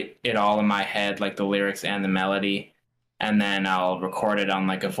write it all in my head, like the lyrics and the melody, and then I'll record it on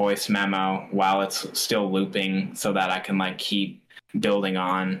like a voice memo while it's still looping so that I can like keep building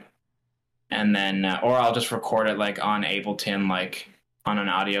on. And then or I'll just record it like on Ableton, like on an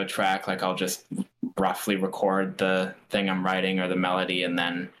audio track. Like I'll just roughly record the thing I'm writing or the melody, and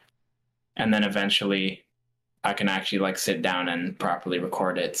then eventually I can actually like sit down and properly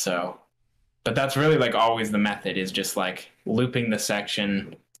record it. So but that's really like always the method, is just like looping the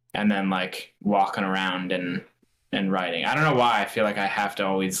section and then like walking around and writing. I don't know why I feel like I have to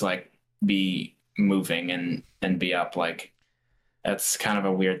always like be moving and be up. Like that's kind of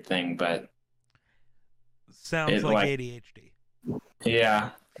a weird thing, but Sounds like ADHD.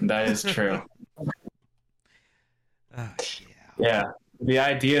 Yeah, that is true. Yeah. Yeah. The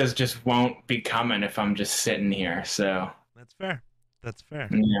ideas just won't be coming if I'm just sitting here. So That's fair. That's fair.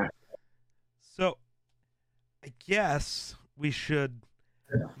 yeah. So, I guess we should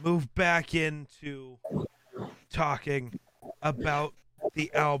move back into talking about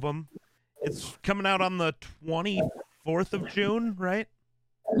the album. It's coming out on the 24th of June, right?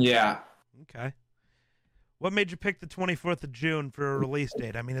 Yeah. Okay. What made you pick the 24th of June for a release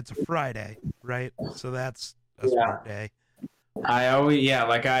date? I mean, it's a Friday, right? So that's a smart day.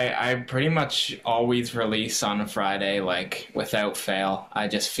 I pretty much always release on a Friday, like without fail. I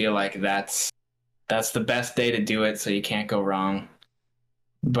just feel like that's the best day to do it, so you can't go wrong.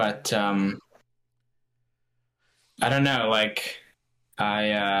 But I don't know, like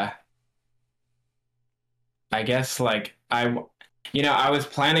I I guess like I was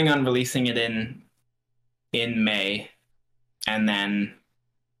planning on releasing it in May, and then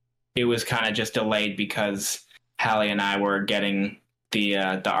it was kind of just delayed because Hallie and I were getting the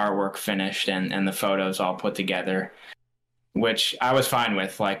artwork finished and the photos all put together, which I was fine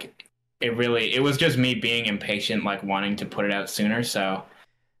with. Like it was just me being impatient, like wanting to put it out sooner. So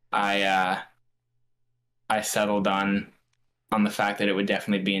I I settled on the fact that it would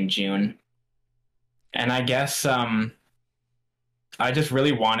definitely be in June. And I guess I just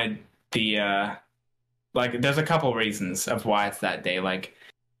really wanted the like there's a couple reasons of why it's that day. Like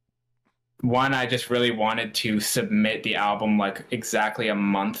one, I just really wanted to submit the album like exactly a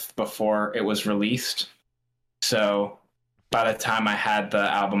month before it was released. So by the time I had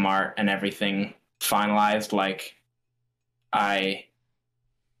the album art and everything finalized, like I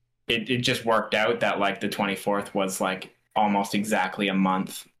it just worked out that like the 24th was like almost exactly a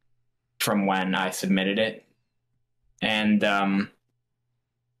month from when I submitted it. And and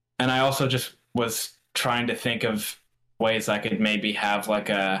I also just was trying to think of ways I could maybe have like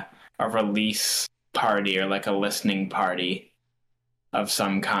a release party or like a listening party of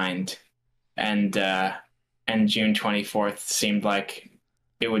some kind. And June 24th seemed like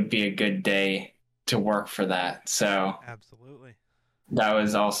it would be a good day to work for that. So Absolutely. that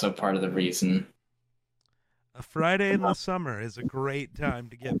was also part of the reason. A Friday in the summer is a great time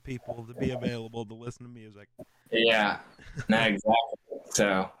to get people to be available to listen to music. Yeah, no, exactly.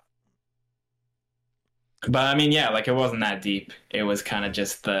 So, but I mean, yeah, like it wasn't that deep. It was kind of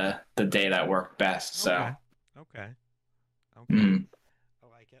just the day that worked best. So, Okay. Okay. Okay. mm. I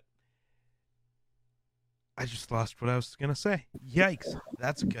like it. I just lost what I was gonna say. Yikes.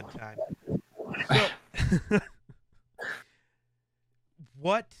 That's a good time. So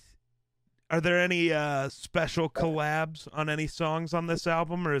what are there any special collabs on any songs on this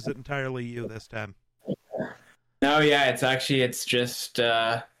album, or is it entirely you this time? No, yeah, it's just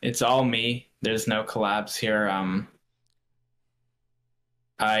it's all me. There's no collabs here.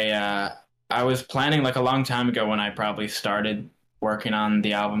 I was planning like a long time ago when I probably started working on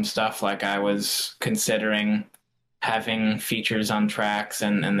the album stuff. Like I was considering having features on tracks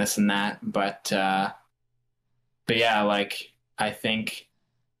and this and that, but yeah, like I think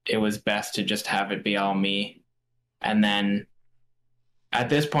it was best to just have it be all me. And then at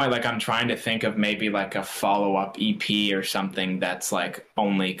this point, like I'm trying to think of maybe like a follow-up EP or something that's like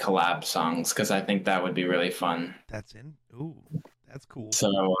only collab songs because I think that would be really fun. That's in. Ooh, that's cool.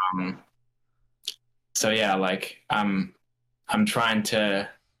 So so yeah, like I'm trying to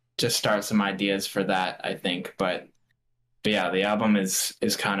start some ideas for that, I think. But yeah, the album is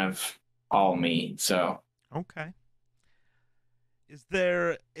kind of all me. So Okay. Is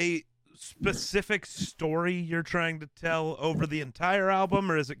there a specific story you're trying to tell over the entire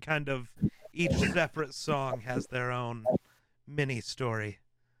album, or is it kind of each separate song has their own mini story?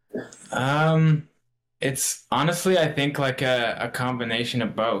 um it's honestly I think like a combination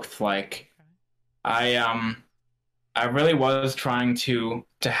of both. Like I I really was trying to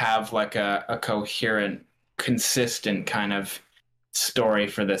have like a coherent, consistent kind of story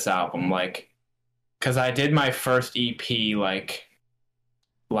for this album. Like, because I did my first EP like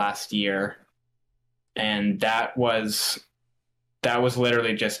last year, and that was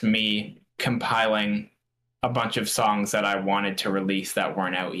literally just me compiling a bunch of songs that I wanted to release that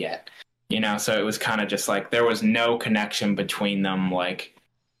weren't out yet. You know, so it was kind of just like there was no connection between them. Like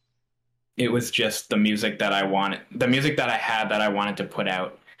it was just the music that I wanted, the music that I had that I wanted to put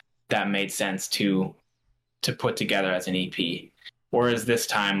out that made sense to put together as an EP. Whereas this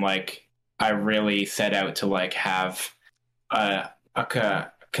time, like I really set out to like have a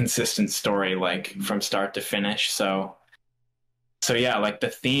consistent story like from start to finish. So yeah, like the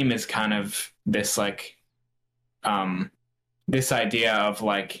theme is kind of this like um this idea of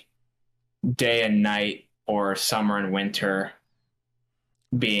like day and night or summer and winter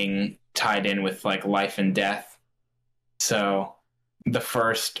being tied in with like life and death. So the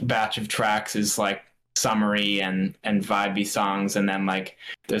first batch of tracks is like summery and vibey songs, and then like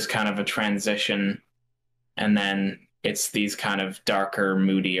there's kind of a transition, and then it's these kind of darker,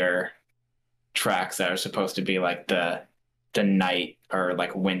 moodier tracks that are supposed to be like the night or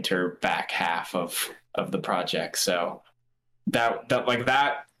like winter back half of the project. So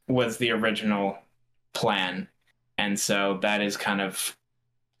that was the original plan, and so that is kind of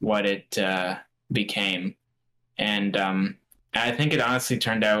what it became. And And I think it honestly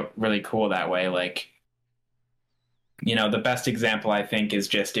turned out really cool that way. Like, the best example I think is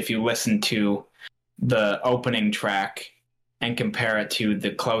just if you listen to the opening track and compare it to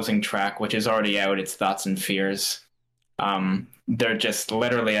the closing track, which is already out, it's Thoughts and Fears. They're just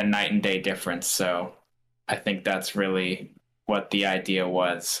literally a night and day difference. So I think that's really what the idea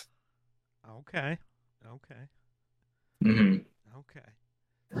was. Okay. Okay. Hmm.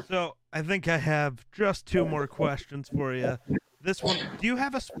 Okay. So I think I have just two more questions for you. This one, do you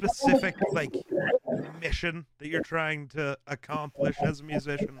have a specific like mission that you're trying to accomplish as a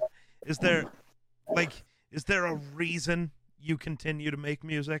musician? Is there like is there a reason you continue to make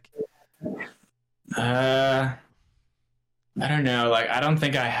music? Uh, I don't know. Like, I don't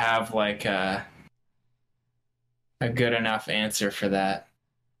think I have like a good enough answer for that,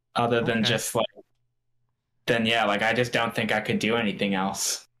 other than Okay. just like, then yeah, like I just don't think I could do anything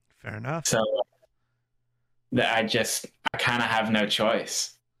else. Fair enough. So that I kind of have no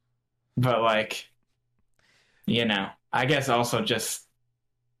choice. But like, I guess also just,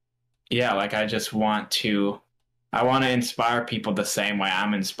 yeah, like I want to inspire people the same way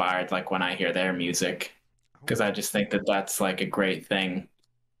I'm inspired, like when I hear their music, because I just think that that's like a great thing.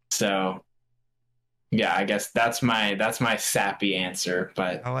 So yeah, I guess that's my sappy answer,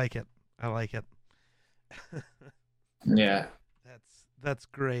 but I like it. I like it. yeah. That's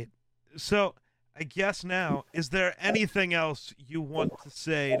great. So, I guess now, is there anything else you want to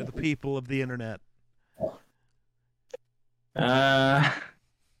say to the people of the internet? Uh,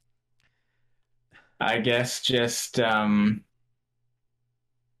 I guess just yeah,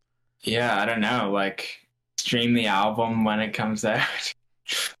 I don't know, like stream the album when it comes out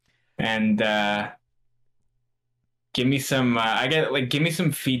and give me some give me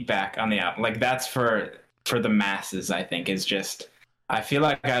some feedback on the album. Like that's for the masses, I think is just I feel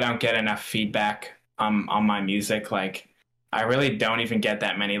like I don't get enough feedback on my music. Like I really don't even get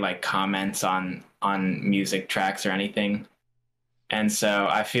that many like comments on music tracks or anything. And so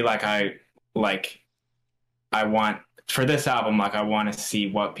I feel like like I want for this album, like I want to see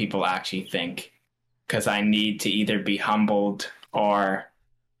what people actually think because I need to either be humbled or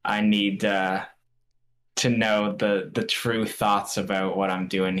I need to know the true thoughts about what I'm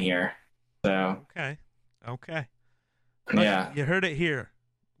doing here. So Okay. Okay. Well, yeah, you heard it here.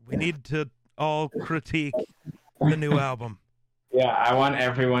 We need to all critique the new album. yeah, I want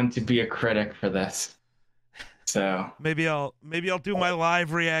everyone to be a critic for this. So Maybe I'll do my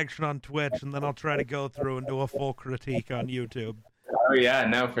live reaction on Twitch and then I'll try to go through and do a full critique on YouTube, oh yeah,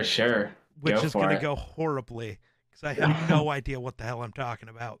 no, for sure, which go is going for to it. go horribly because I have no idea what the hell I'm talking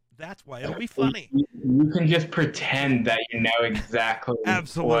about. That's why it'll be funny. You can just pretend that you know exactly what.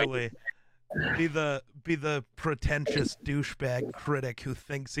 Absolutely. Be the pretentious douchebag critic who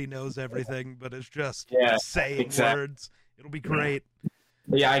thinks he knows everything but is just Yeah, saying exactly. words. It'll be great.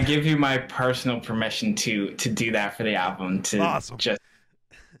 Yeah, I give you my personal permission to do that for the album. To Awesome. just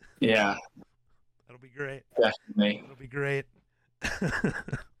yeah, That'll be great. definitely. That'll be great.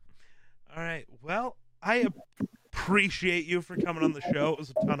 All right. Well, I appreciate you for coming on the show. It was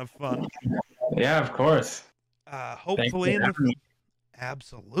a ton of fun. Yeah, of course. Thanks for Hopefully in the having me.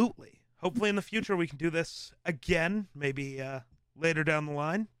 absolutely. Hopefully in the future we can do this again, maybe later down the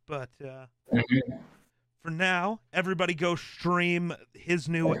line. But Mhm. for now, everybody go stream his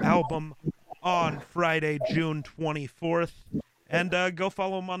new album on Friday, June 24th. And go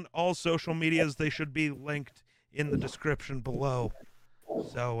follow him on all social medias. They should be linked in the description below.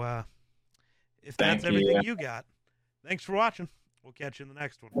 So if that's Thank you. everything you got, thanks for watching. We'll catch you in the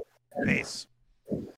next one. Peace.